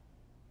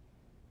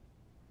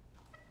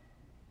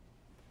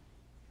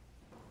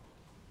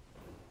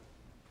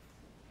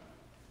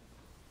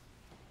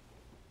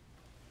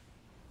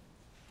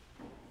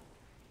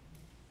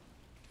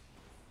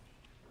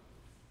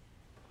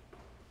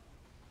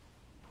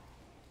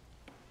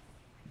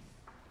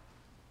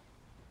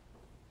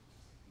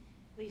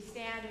 Please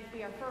stand as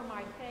we affirm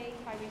our faith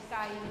by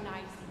reciting the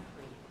Nicene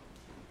Creed.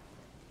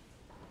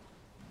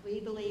 We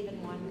believe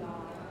in one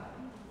God,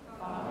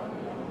 Father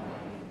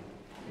Almighty,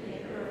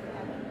 maker of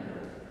heaven and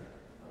earth,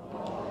 of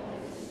all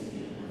that is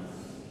seen and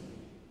unseen.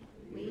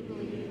 We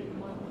believe in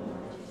one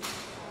Lord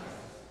Jesus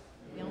Christ,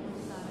 the only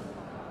Son of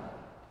God,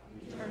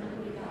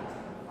 eternally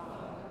begotten of the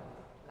Father,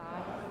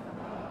 God from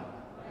God,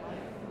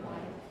 light from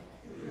light,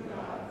 true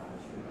God from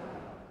true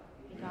God,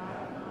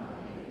 begotten, not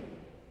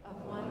made, of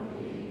one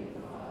being with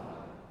the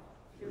Father.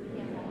 Through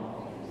him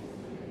all things were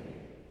made.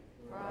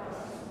 For us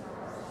and for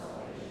our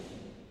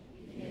salvation,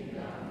 he came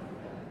down from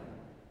heaven.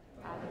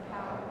 By the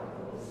power of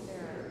the Holy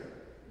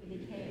Spirit, he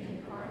became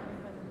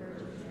incarnate from the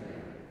Virgin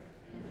Mary,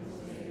 and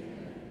was made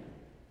man.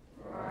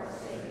 For our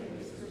sake,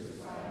 he was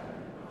crucified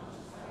under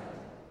Pontius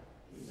Pilate.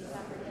 He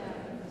suffered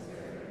death and was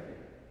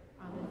buried.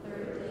 On the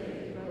third day,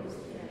 he rose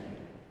again,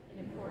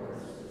 in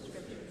accordance with the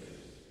Scriptures.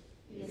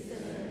 He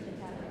ascended into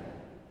heaven,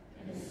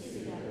 and is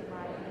seated at the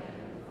right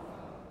hand of the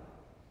Father.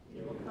 He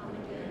will come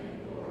again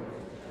in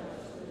glory to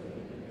judge the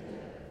living and the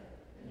dead,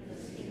 and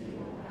his kingdom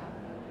will have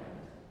no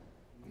end.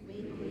 We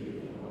believe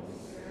in the Holy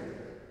Spirit,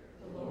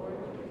 the Lord,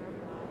 the giver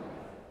of life,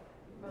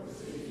 who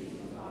proceeds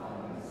from the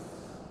Father and the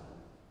Son.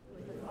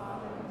 With the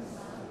Father and the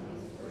Son, he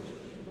is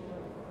worshipped and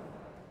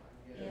glorified.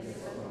 He has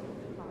spoken with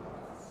the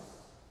prophets.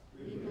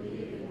 We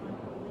believe in one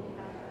holy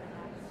Catholic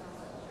and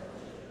Apostolic Church.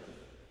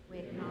 We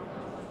acknowledge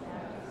that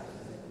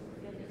baptism is the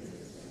forgiveness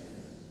of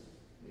sins.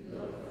 We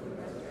look for the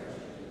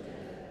resurrection of the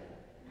dead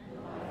and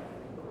the life of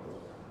the world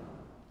to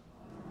come.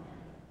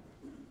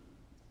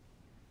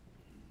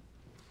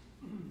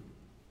 Amen.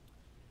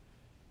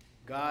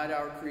 God,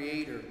 our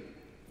Creator,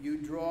 you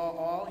draw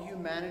all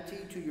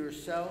humanity to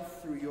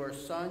yourself through your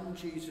Son,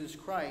 Jesus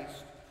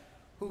Christ,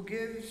 who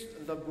gives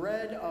the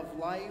bread of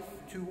life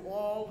to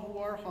all who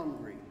are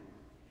hungry.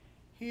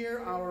 Hear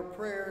our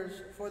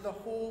prayers for the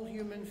whole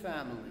human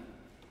family,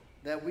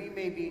 that we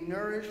may be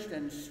nourished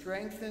and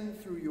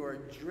strengthened through your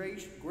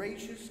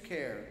gracious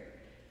care.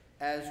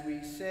 As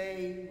we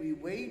say, we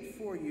wait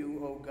for you,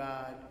 O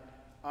God,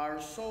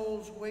 our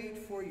souls wait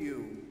for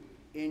you.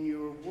 In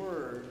your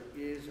word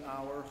is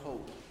our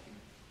hope.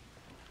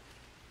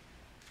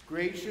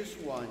 Gracious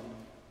one,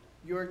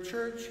 your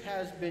church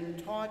has been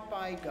taught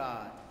by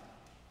God,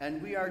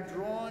 and we are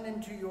drawn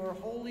into your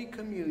holy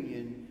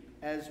communion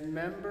as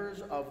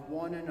members of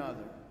one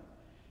another.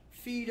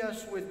 Feed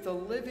us with the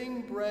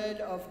living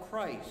bread of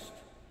Christ,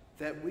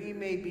 that we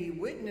may be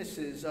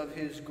witnesses of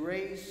his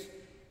grace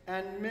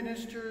and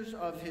ministers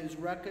of his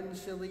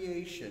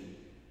reconciliation.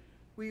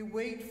 We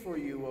wait for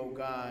you, O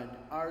God.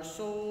 Our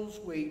souls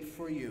wait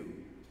for you.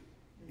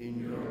 In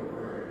your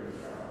word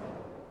is our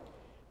hope.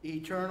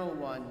 Eternal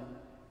One,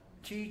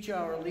 teach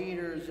our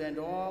leaders and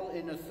all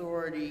in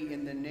authority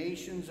in the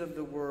nations of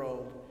the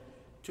world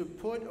to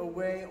put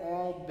away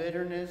all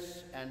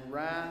bitterness and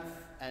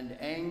wrath and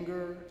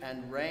anger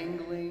and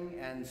wrangling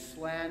and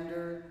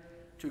slander,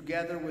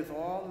 together with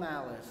all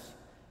malice,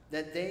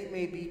 that they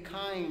may be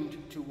kind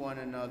to one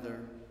another,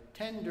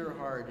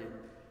 tender-hearted,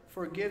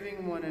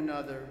 forgiving one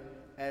another,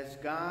 as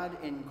God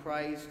in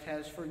Christ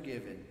has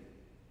forgiven.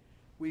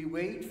 We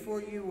wait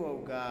for you, O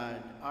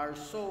God. Our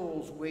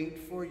souls wait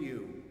for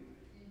you.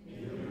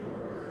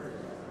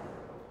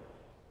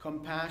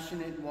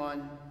 Compassionate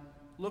One,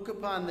 look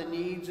upon the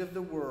needs of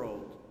the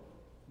world.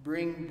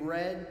 Bring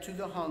bread to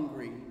the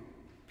hungry,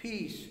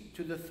 peace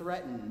to the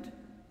threatened,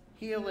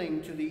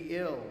 healing to the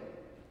ill,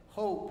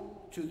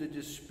 hope to the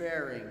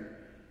despairing,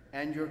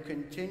 and your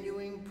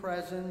continuing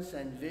presence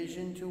and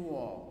vision to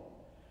all.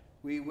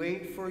 We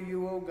wait for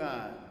you, O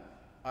God.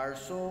 Our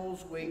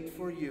souls wait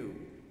for you.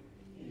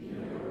 In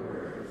your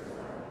word is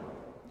our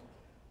hope.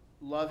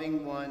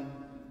 Loving One,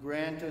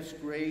 grant us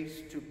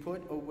grace to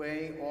put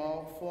away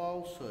all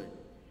falsehood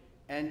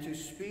and to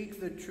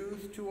speak the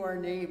truth to our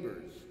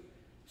neighbors.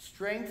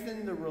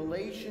 Strengthen the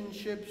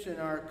relationships in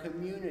our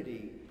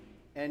community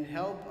and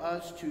help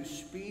us to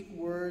speak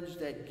words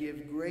that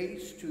give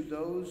grace to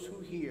those who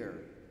hear.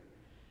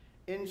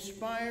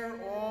 Inspire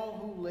all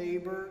who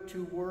labor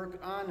to work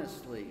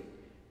honestly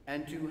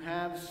and to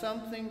have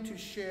something to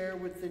share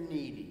with the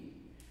needy.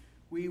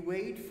 We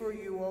wait for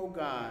you, O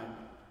God.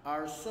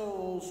 our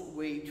souls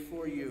wait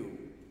for you.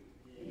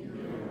 In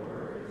your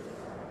words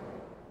our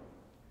hope.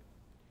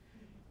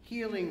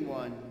 Healing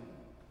One,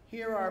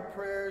 hear our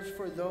prayers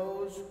for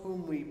those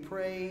whom we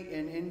pray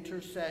in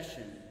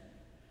intercession.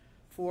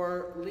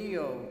 For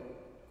Leo,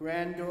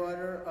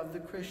 granddaughter of the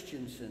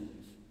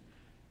Christiansons,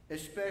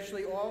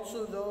 especially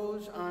also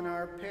those on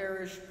our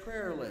parish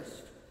prayer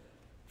list.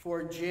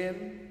 For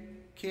Jim,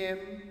 Kim,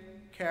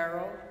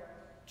 Carol,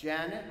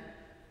 Janet,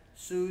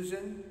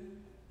 Susan,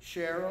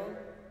 Cheryl,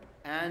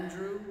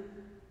 Andrew,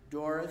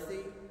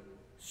 Dorothy,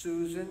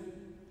 Susan,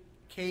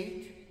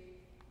 Kate,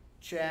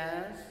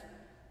 Chaz,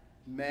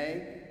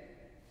 Meg,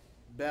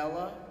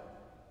 Bella,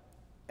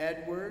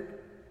 Edward,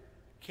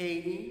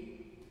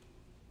 Katie,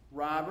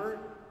 Robert,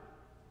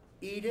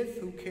 Edith,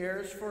 who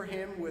cares for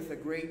him with a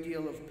great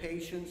deal of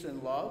patience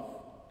and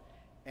love,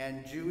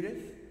 and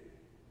Judith.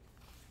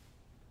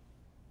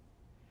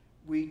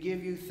 We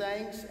give you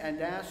thanks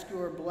and ask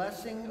your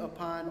blessing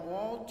upon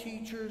all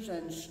teachers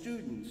and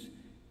students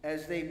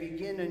as they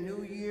begin a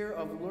new year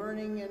of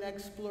learning and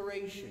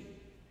exploration.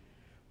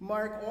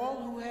 Mark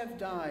all who have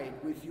died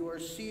with your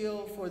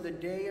seal for the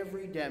day of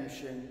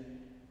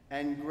redemption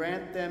and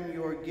grant them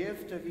your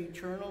gift of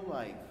eternal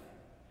life.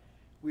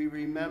 We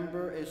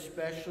remember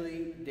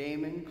especially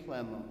Damon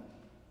Clemo.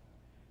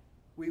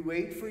 We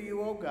wait for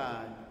you, O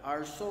God.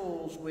 Our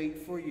souls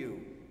wait for you.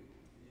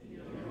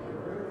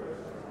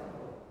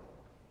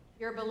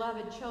 Your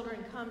beloved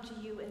children come to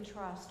you in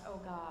trust, O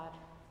God,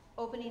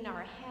 opening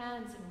our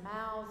hands and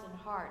mouths and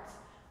hearts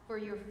for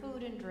your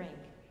food and drink,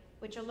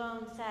 which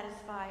alone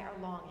satisfy our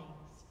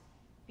longings.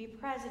 Be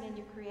present in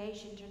your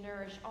creation to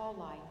nourish all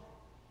life,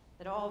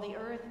 that all the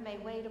earth may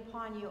wait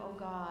upon you, O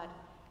God,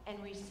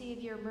 and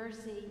receive your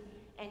mercy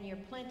and your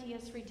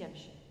plenteous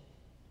redemption.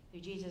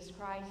 Through Jesus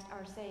Christ,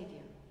 our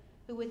Savior,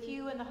 who with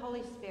you and the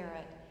Holy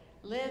Spirit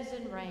lives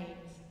and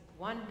reigns,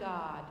 one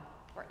God,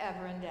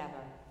 forever and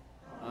ever.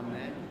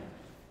 Amen.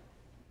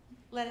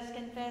 Let us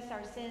confess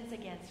our sins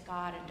against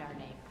God and our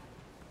neighbor.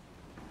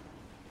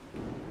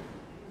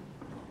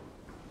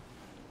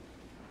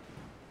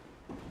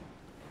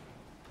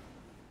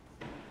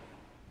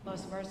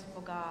 Most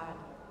merciful God,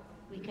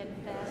 we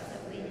confess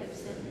that we have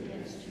sinned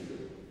against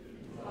you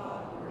in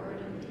thought, word,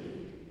 and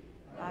deed,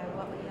 by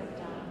what we have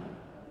done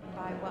and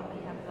by what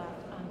we have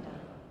left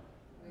undone.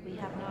 We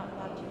have not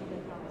loved you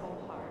with our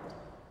whole heart.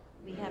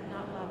 We have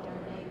not loved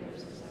our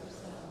neighbors as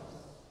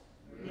ourselves.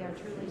 We are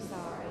truly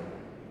sorry,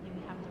 and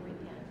we have to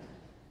repent.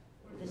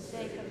 For the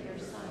sake of your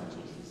Son,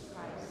 Jesus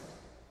Christ,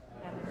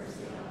 have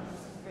mercy on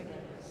us and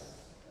forgive us,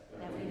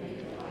 that we may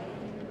delight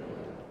in your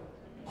will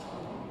and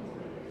all your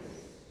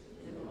ways,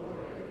 to the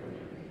glory of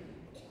your name.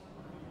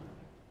 Amen.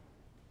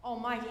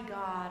 Almighty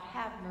God,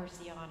 have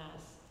mercy on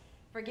us.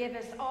 Forgive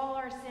us all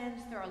our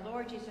sins through our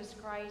Lord Jesus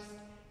Christ.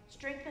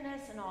 Strengthen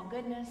us in all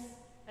goodness,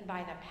 and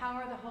by the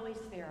power of the Holy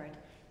Spirit,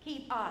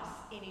 keep us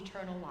in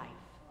eternal life.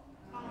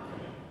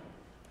 Amen.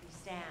 We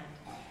stand.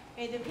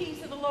 May the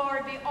peace of the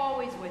Lord be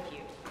always with you.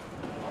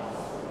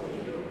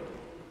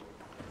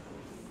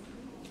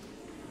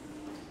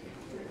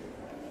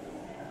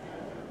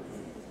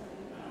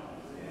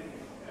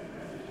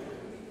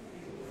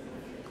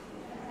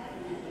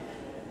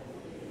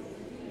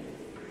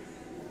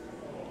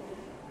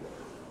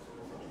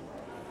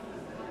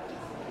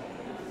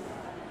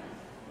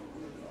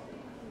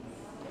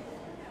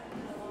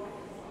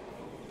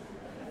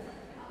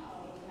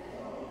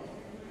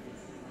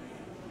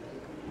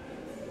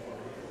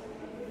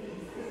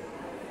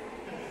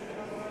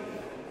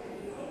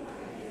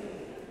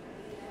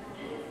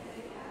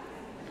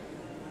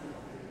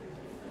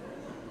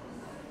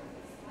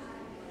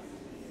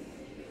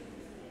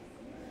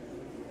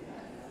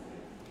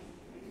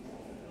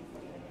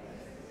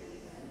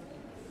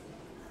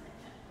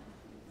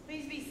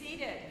 Please be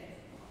seated.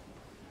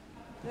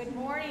 Good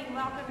morning.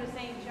 Welcome to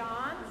St.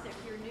 John's. If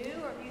you're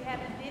new or if you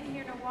haven't been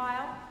here in a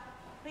while,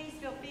 please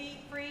feel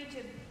free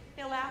to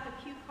fill out the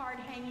cue card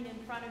hanging in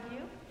front of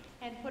you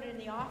and put it in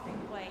the offering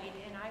plate,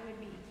 and I would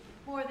be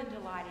more than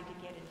delighted to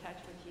get in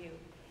touch with you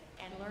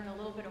and learn a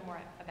little bit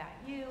more about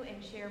you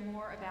and share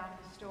more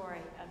about the story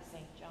of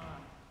St.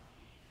 John.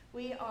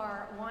 We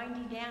are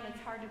winding down.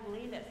 It's hard to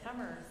believe that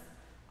summer's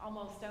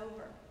almost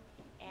over.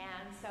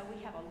 And so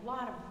we have a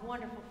lot of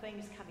wonderful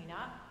things coming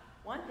up.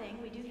 One thing,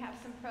 we do have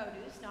some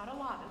produce, not a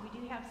lot, but we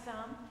do have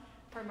some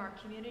from our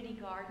community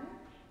garden.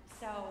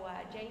 So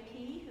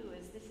JP,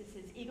 this is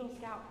his Eagle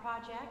Scout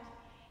project,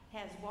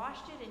 has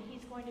washed it, and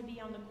he's going to be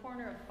on the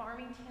corner of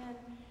Farmington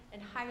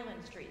and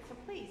Highland Street. So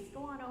please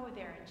go on over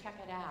there and check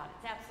it out.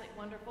 It's absolutely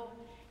wonderful.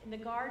 And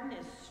the garden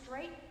is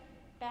straight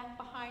back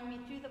behind me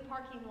through the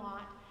parking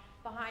lot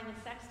behind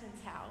the sexton's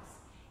house.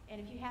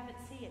 And if you haven't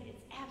seen it,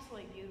 it's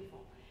absolutely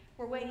beautiful.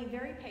 We're waiting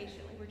very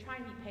patiently. We're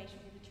trying to be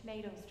patient for the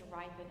tomatoes to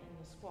ripen and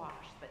the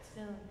squash, but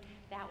soon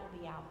that will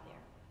be out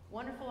there.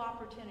 Wonderful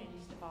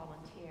opportunities to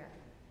volunteer.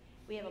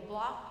 We have a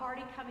block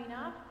party coming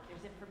up.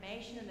 There's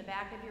information in the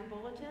back of your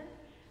bulletin.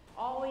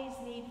 Always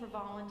need for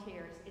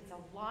volunteers. It's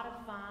a lot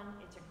of fun.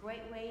 It's a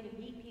great way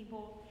to meet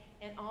people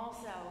and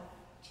also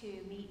to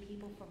meet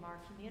people from our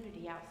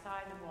community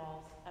outside the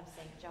walls of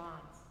St.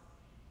 John's.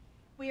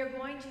 We are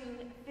going to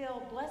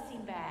fill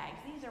blessing bags.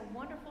 These are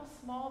wonderful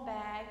small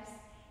bags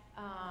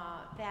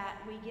that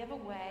we give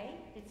away.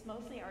 It's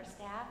mostly our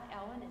staff,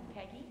 Ellen and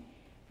Peggy,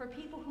 for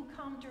people who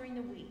come during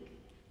the week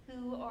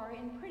who are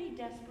in pretty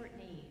desperate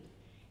need.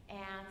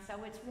 And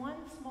so it's one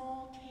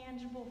small,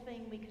 tangible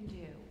thing we can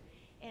do.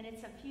 And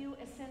it's a few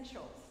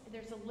essentials.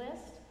 There's a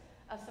list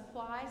of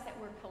supplies that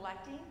we're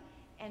collecting,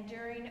 and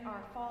during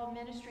our fall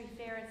ministry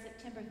fair on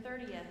September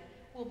 30th,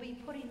 we'll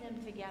be putting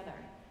them together.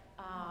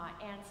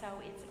 And so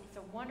it's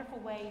a wonderful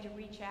way to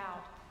reach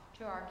out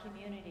to our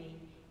community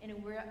in a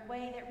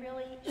way that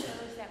really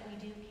shows that we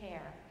do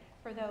care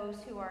for those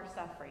who are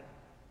suffering.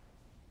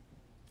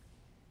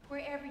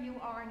 Wherever you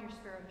are in your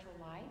spiritual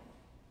life,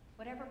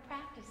 whatever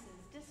practices,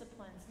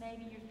 disciplines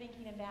maybe you're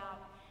thinking about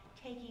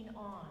taking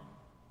on,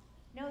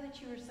 know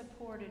that you are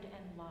supported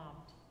and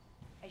loved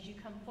as you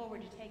come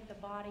forward to take the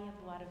body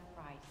and blood of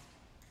Christ.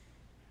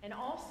 And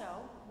also,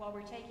 while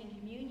we're taking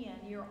communion,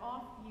 you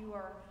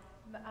are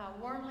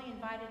warmly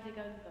invited to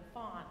go to the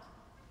font,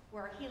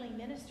 where our healing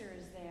minister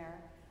is there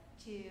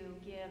to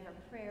give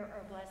a prayer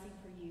or a blessing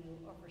for you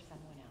or for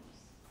someone else.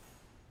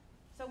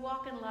 So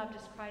walk in love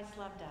as Christ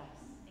loved us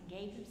and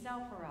gave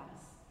himself for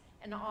us,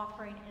 an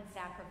offering and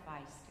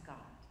sacrifice to God.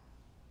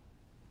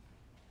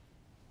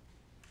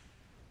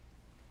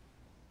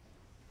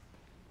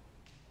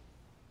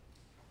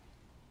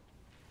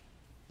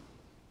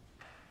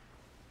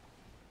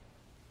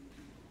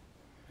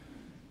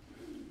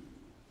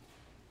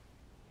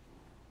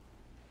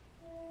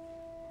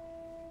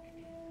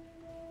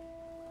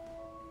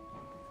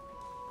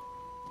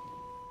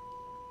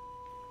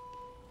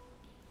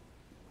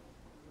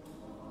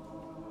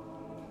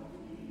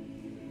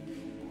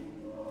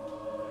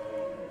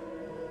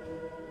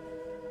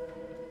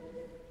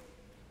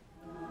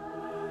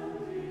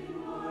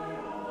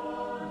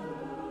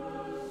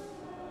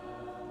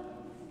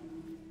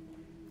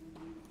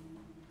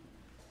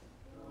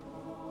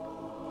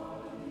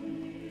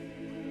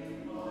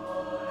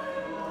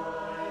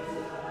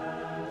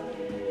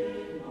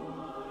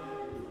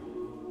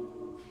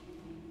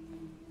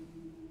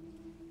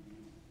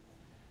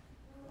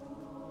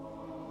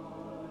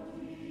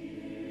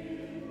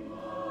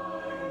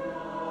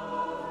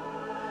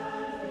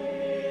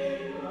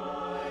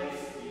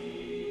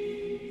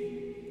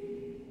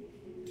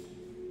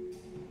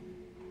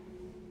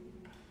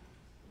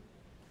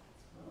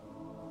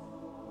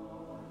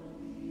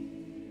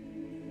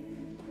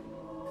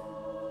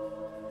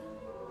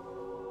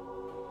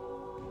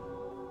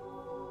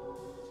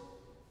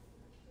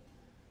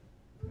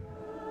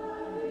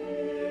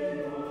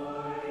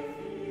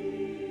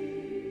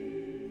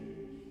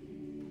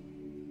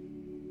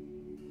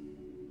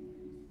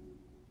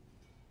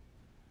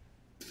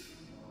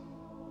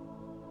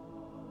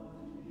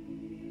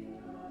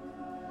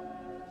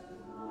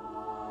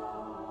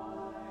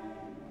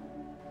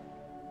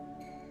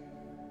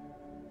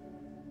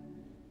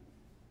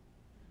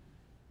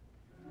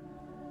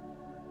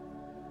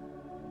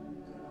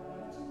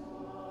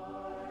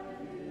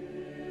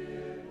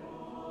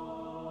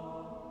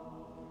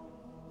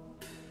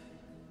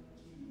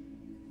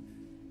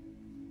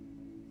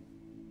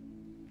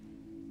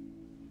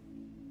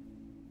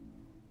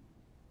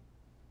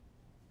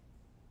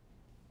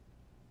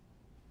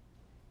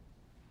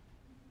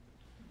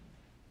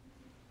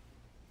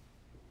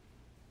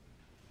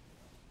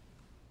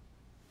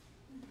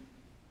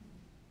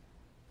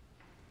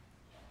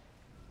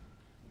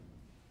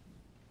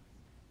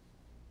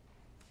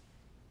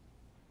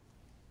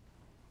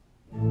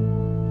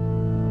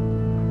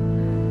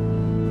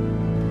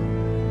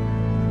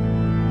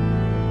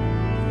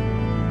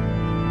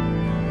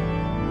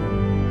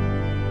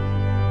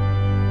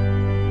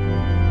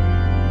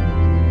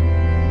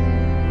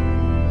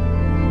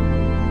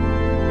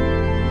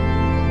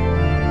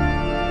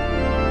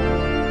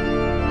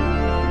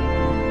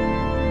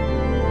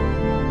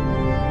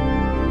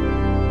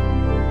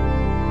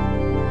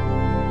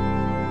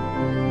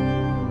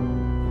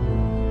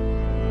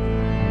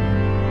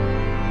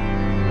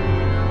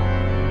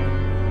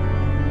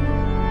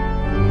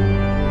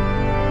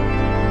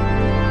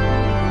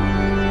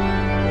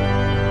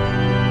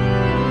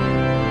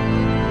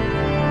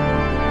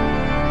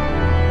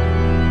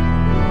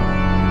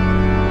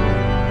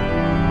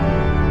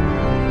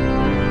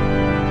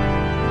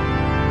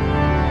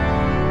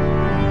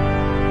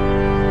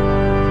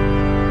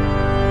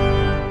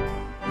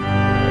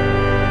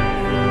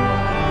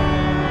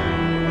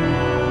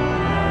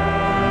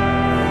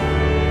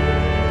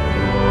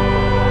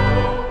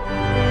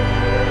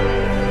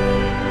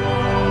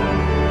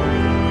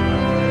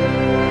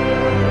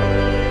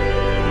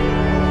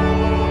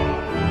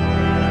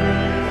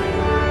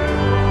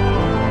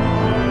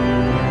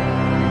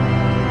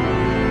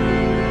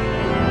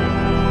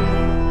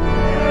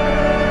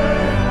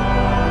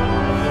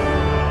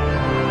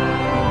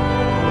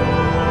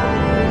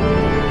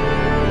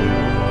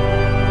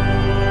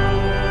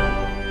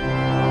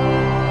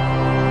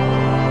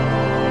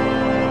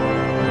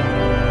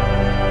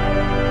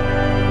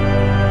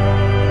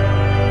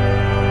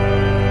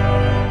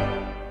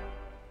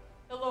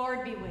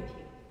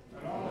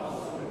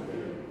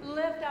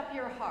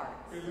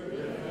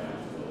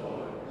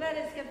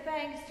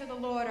 thanks to the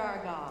Lord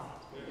our God.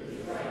 It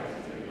is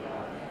right to give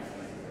God thanks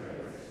and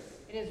praise.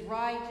 It is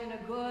right and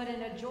a good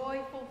and a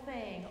joyful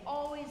thing,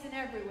 always and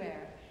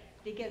everywhere,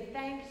 to give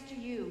thanks to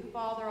you,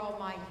 Father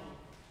Almighty,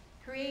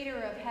 creator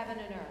of heaven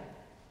and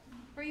earth.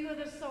 For you are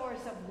the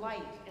source of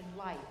light and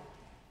life.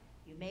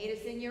 You made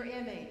us in your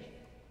image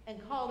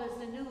and called us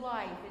to new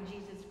life in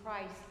Jesus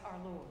Christ our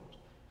Lord.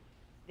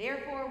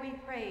 Therefore we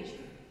praise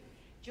you,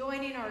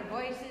 joining our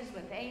voices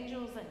with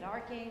angels and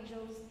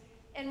archangels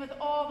and with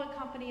all the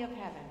company of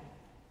heaven,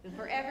 who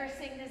forever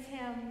sing this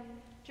hymn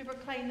to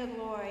proclaim the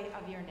glory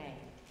of your name.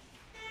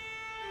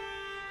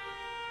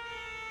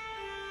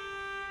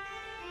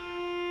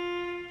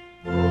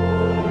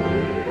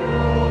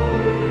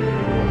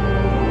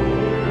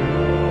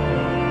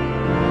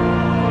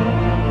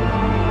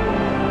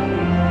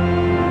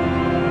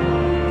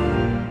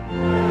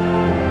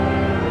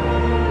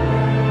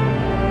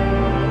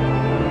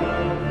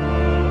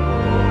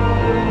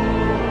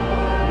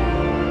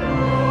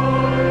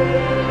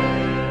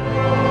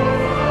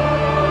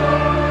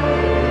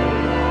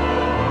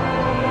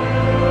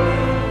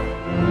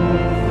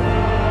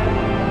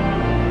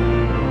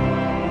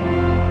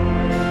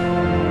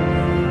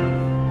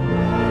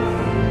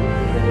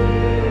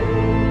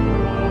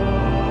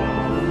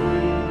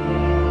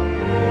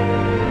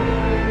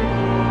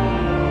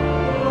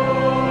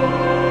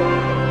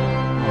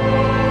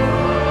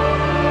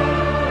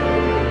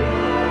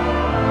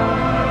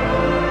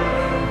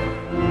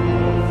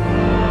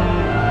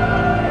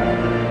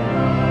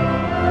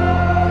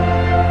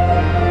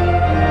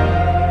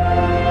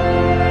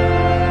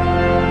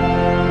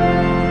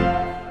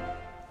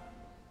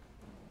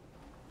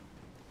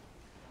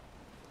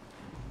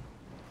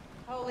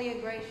 Holy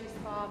and gracious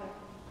Father,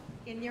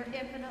 in your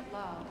infinite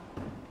love,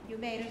 you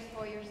made us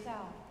for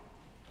yourself.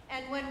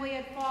 And when we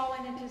had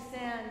fallen into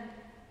sin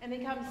and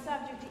become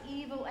subject to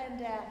evil and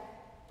death,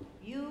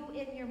 you,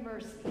 in your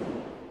mercy,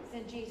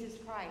 sent Jesus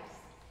Christ,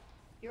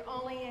 your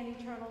only and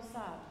eternal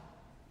Son,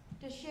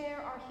 to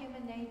share our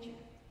human nature,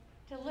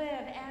 to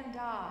live and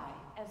die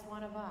as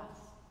one of us,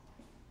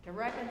 to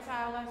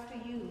reconcile us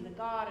to you, the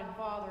God and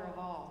Father of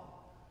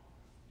all.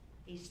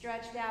 He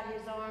stretched out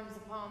his arms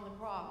upon the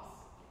cross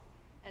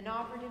and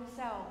offered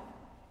himself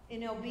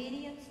in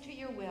obedience to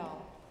your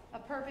will, a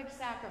perfect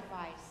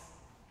sacrifice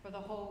for the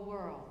whole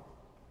world.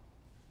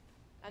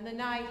 On the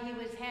night he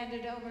was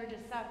handed over to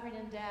suffering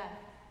and death,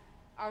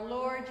 our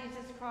Lord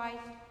Jesus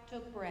Christ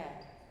took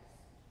bread,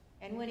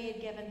 and when he had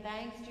given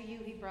thanks to you,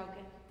 he broke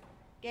it,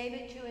 gave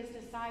it to his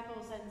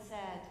disciples, and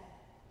said,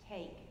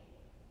 "Take,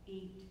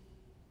 eat.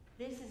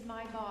 This is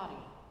my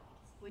body,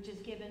 which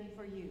is given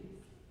for you.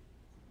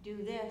 Do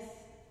this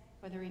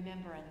for the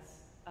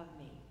remembrance of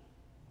me."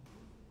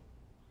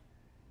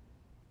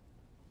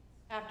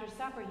 After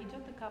supper, he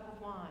took the cup of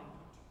wine,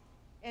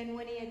 and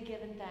when he had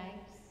given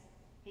thanks,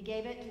 he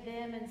gave it to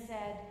them and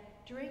said,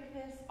 "Drink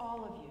this,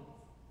 all of you.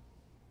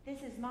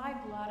 This is my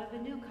blood of the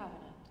new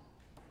covenant,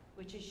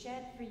 which is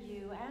shed for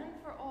you and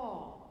for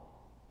all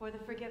for the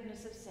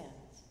forgiveness of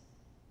sins.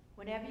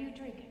 Whenever you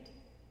drink it,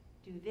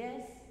 do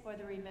this for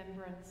the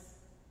remembrance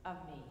of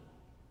me."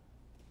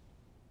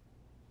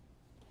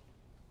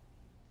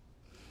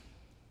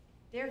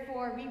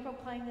 Therefore, we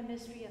proclaim the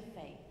mystery of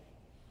faith.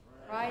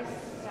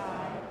 Christ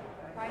died,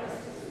 Christ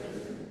is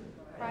risen,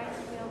 Christ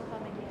will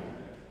come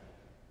again.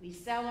 We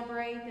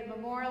celebrate the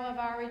memorial of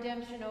our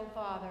redemption, O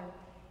Father,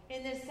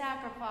 in this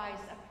sacrifice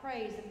of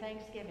praise and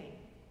thanksgiving.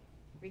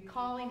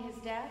 Recalling his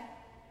death,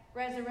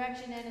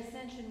 resurrection, and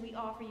ascension, we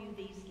offer you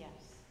these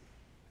gifts.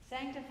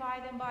 Sanctify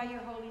them by your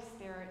Holy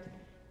Spirit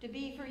to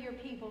be for your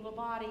people the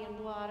body and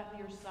blood of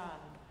your Son,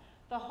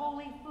 the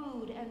holy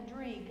food and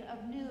drink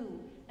of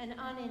new and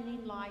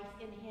unending life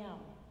in him.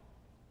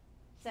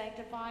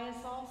 Sanctify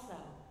us also,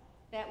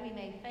 that we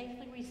may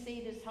faithfully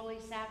receive this holy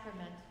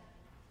sacrament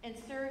and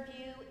serve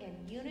you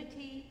in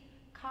unity,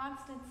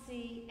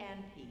 constancy,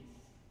 and peace.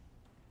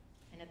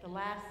 And at the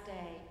last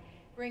day,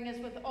 bring us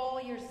with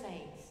all your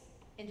saints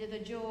into the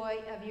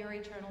joy of your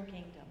eternal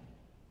kingdom.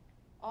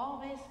 All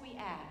this we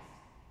ask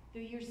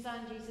through your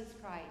Son, Jesus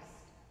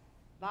Christ,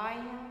 by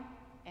him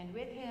and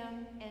with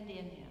him and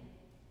in him.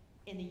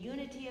 In the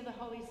unity of the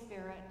Holy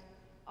Spirit,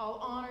 all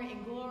honor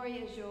and glory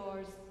is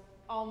yours,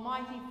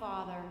 Almighty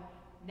Father,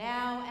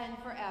 now and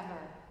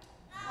forever.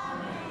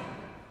 Amen.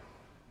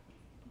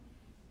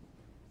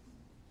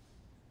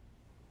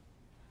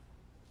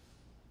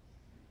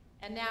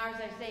 And now, as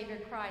our Savior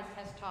Christ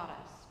has taught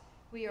us,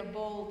 we are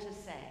bold to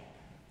say,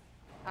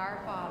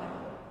 "Our Father,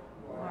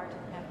 who art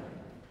in heaven,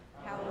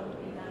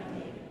 hallowed be thy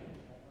name.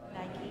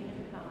 Thy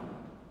kingdom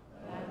come,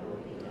 thy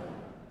will be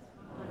done,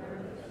 on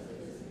earth as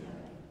it is in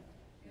heaven.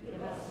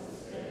 Give us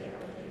this day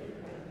our daily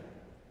bread,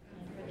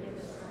 and forgive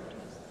us our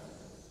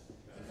trespasses,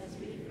 as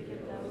we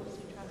forgive those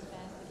who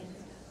trespass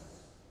against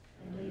us.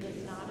 And lead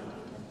us not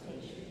into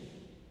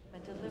temptation,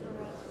 but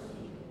deliver us from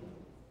evil.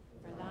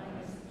 For thine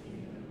is the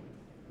kingdom,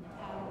 and the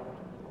power,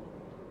 and the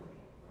glory,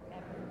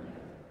 forever and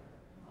ever.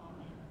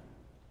 Amen."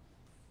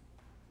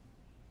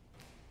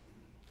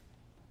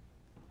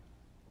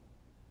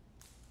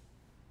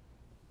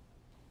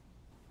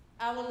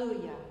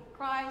 Alleluia.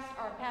 Christ,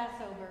 our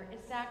Passover, is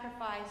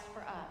sacrificed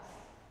for us.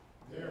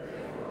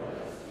 Therefore,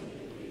 let us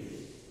keep the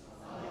feast.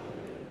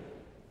 Alleluia.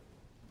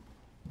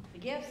 The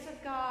gifts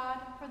of God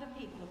for the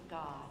people of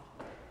God.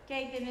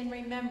 Take them in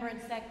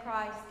remembrance that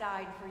Christ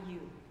died for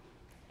you,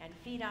 and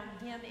feed on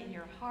him in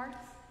your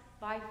hearts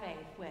by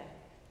faith with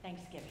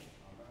thanksgiving.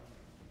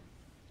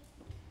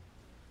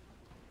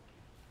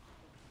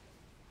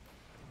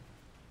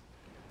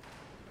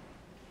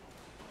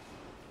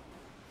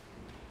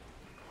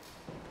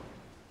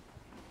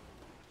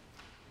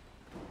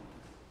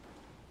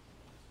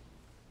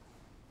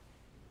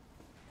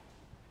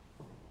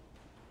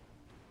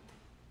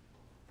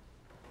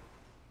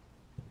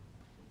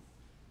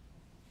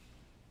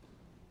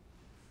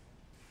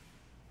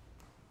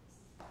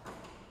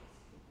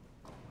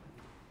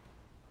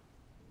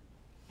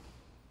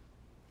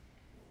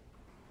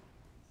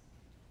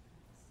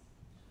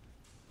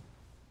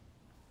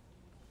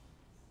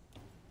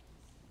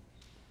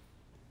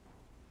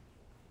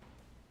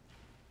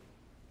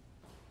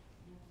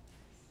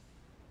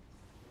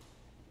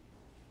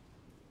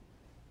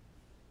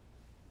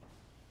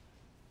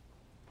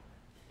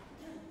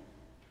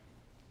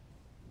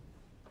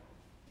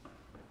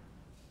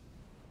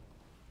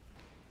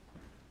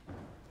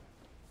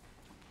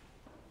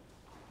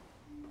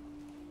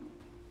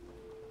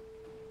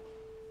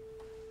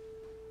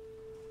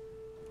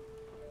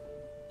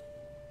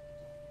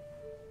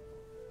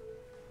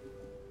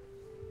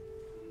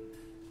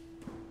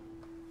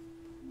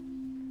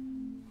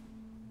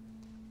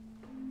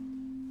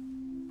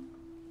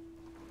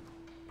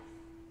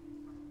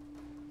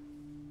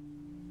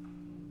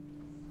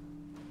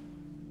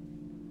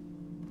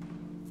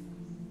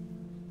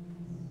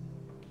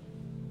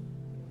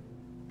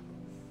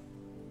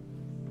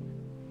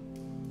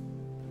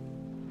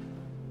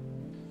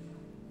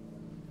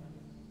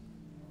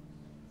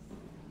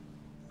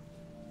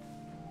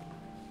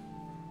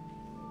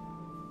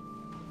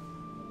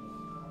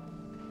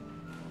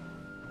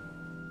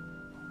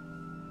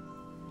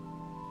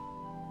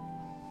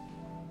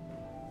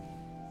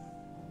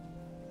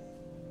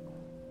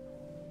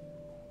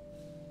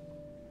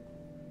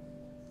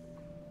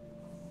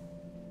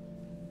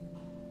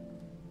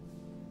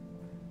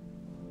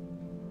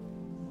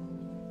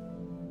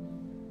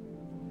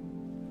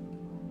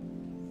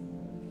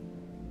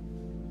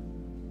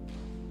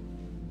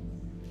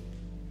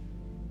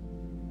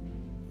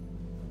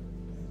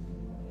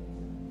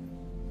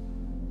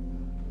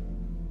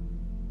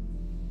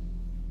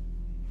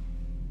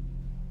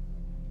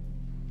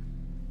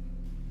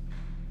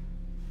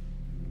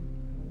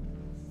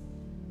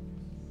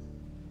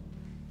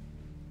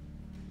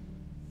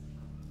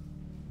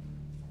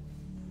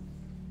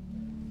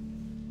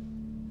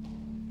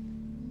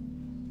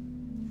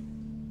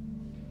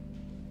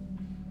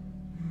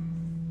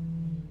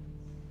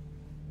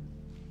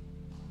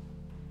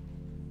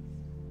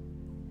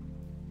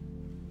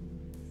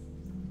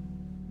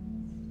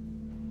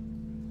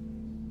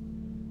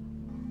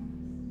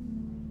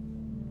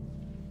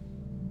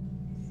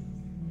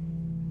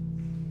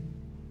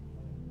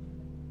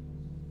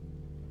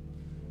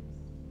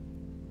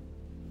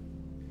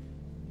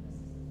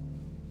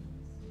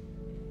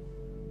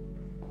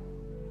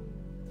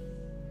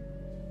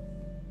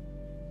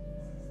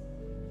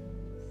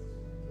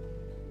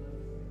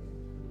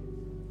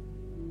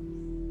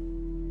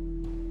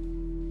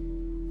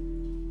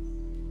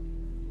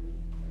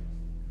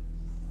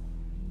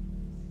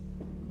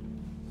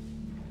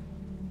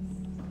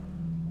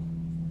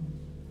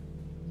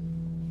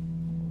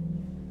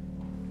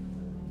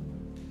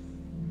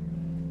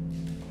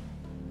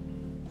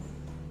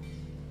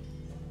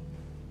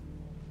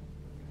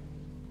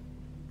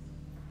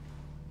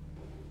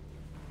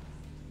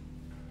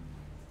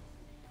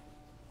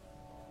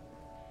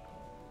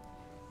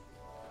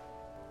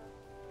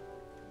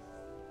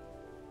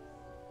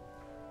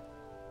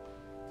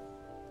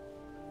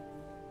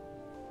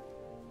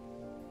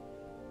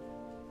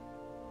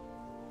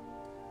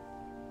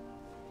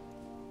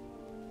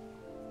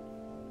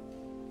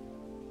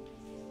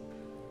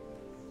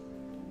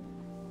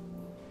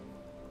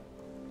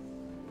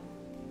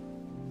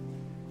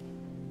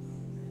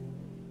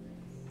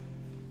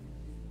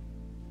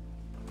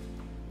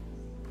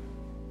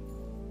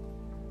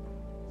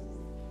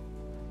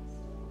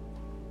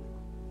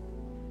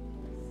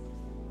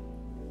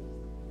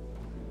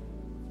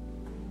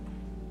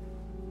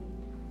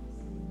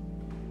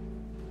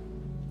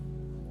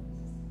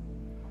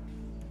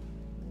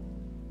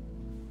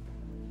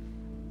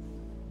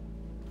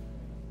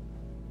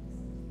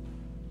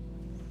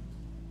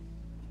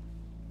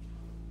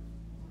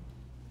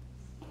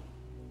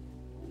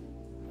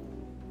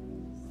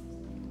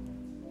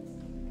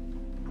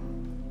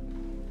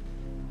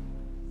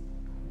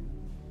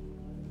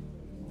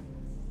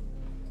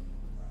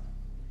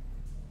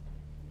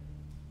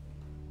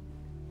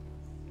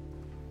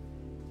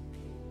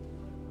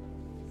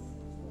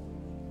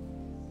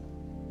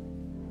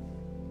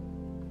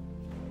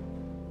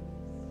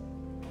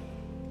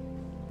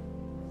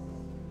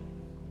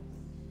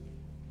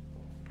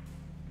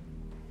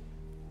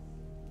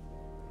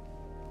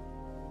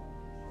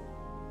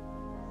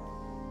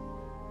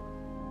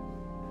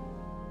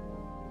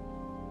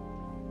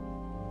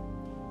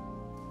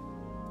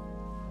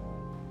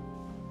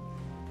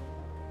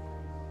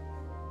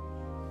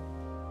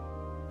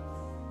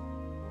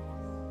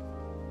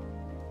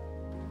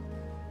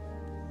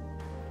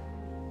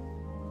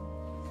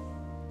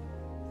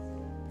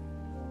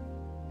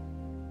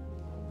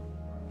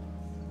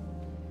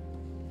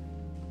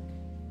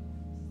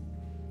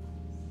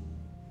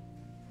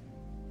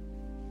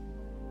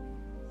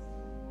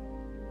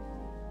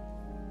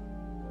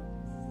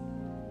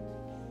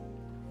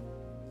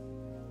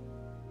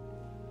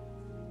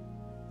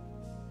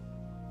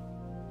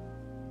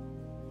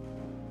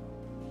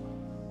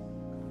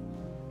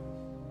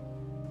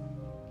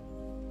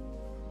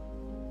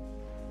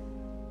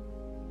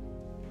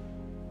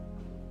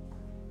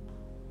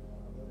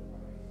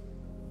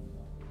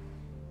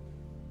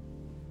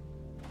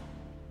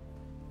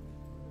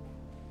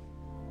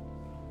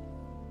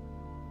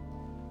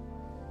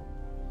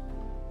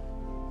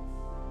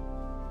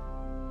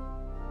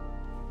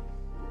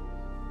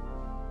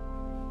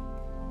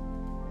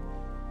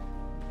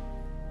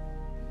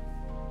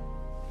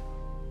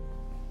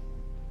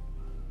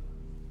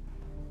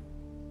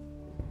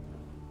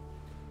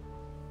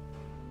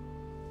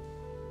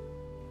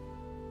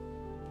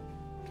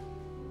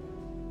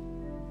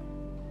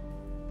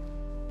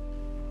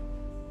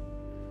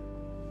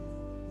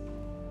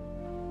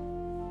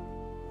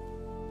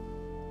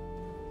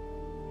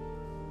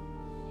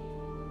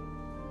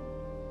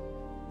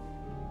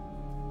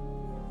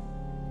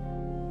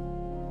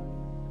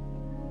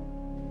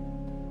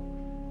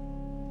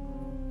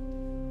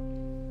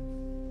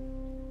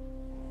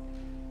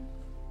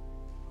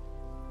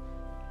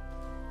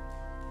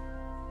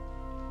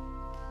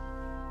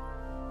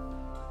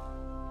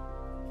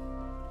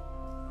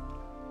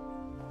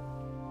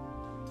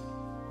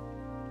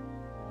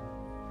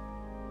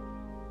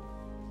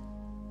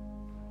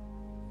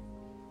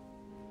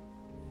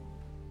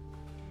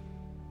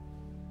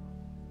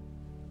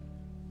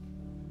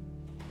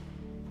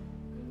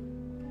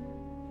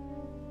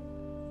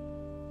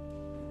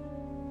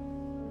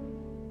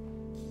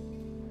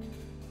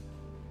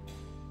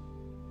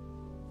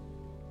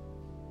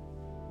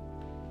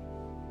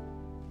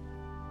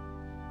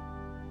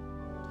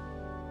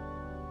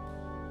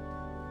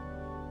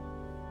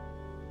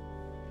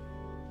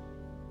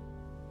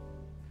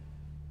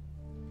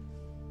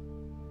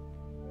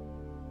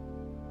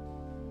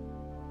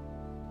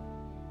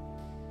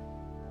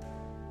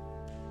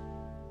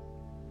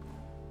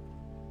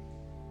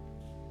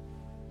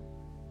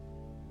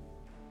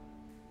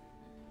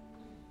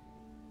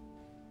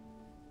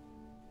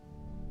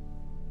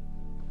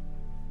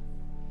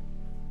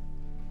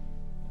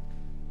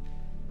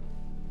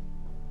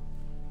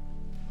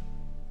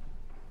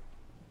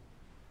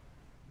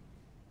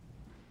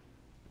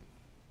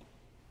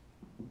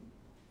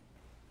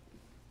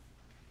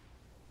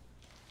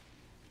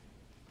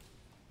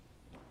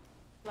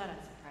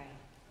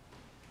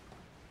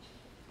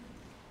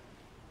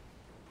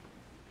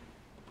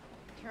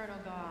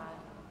 Eternal God,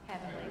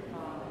 Heavenly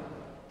Father,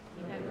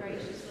 you have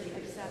graciously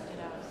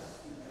accepted us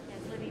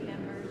as living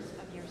members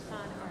of your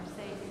Son, our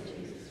Savior,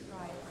 Jesus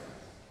Christ,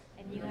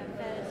 and you have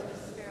fed us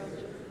with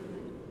spiritual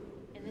food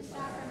in the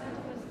sacrament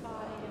of his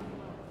body and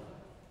blood.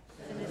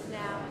 Send us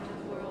now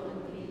into the world in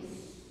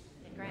peace,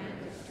 and grant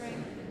us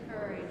strength and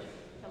courage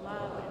to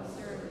love and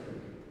serve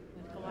you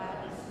with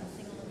gladness and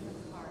singleness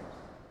of heart,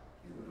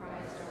 through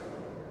Christ our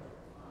Lord.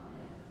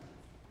 Amen.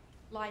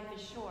 Life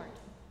is short,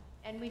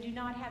 and we do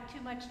not have too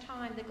much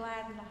time to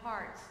gladden the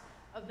hearts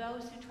of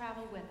those who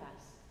travel with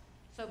us.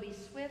 So be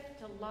swift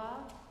to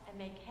love and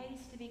make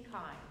haste to be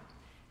kind.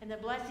 And the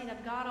blessing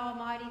of God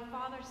Almighty,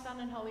 Father, Son,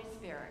 and Holy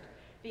Spirit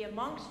be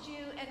amongst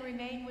you and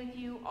remain with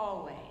you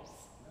always.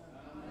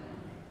 Amen.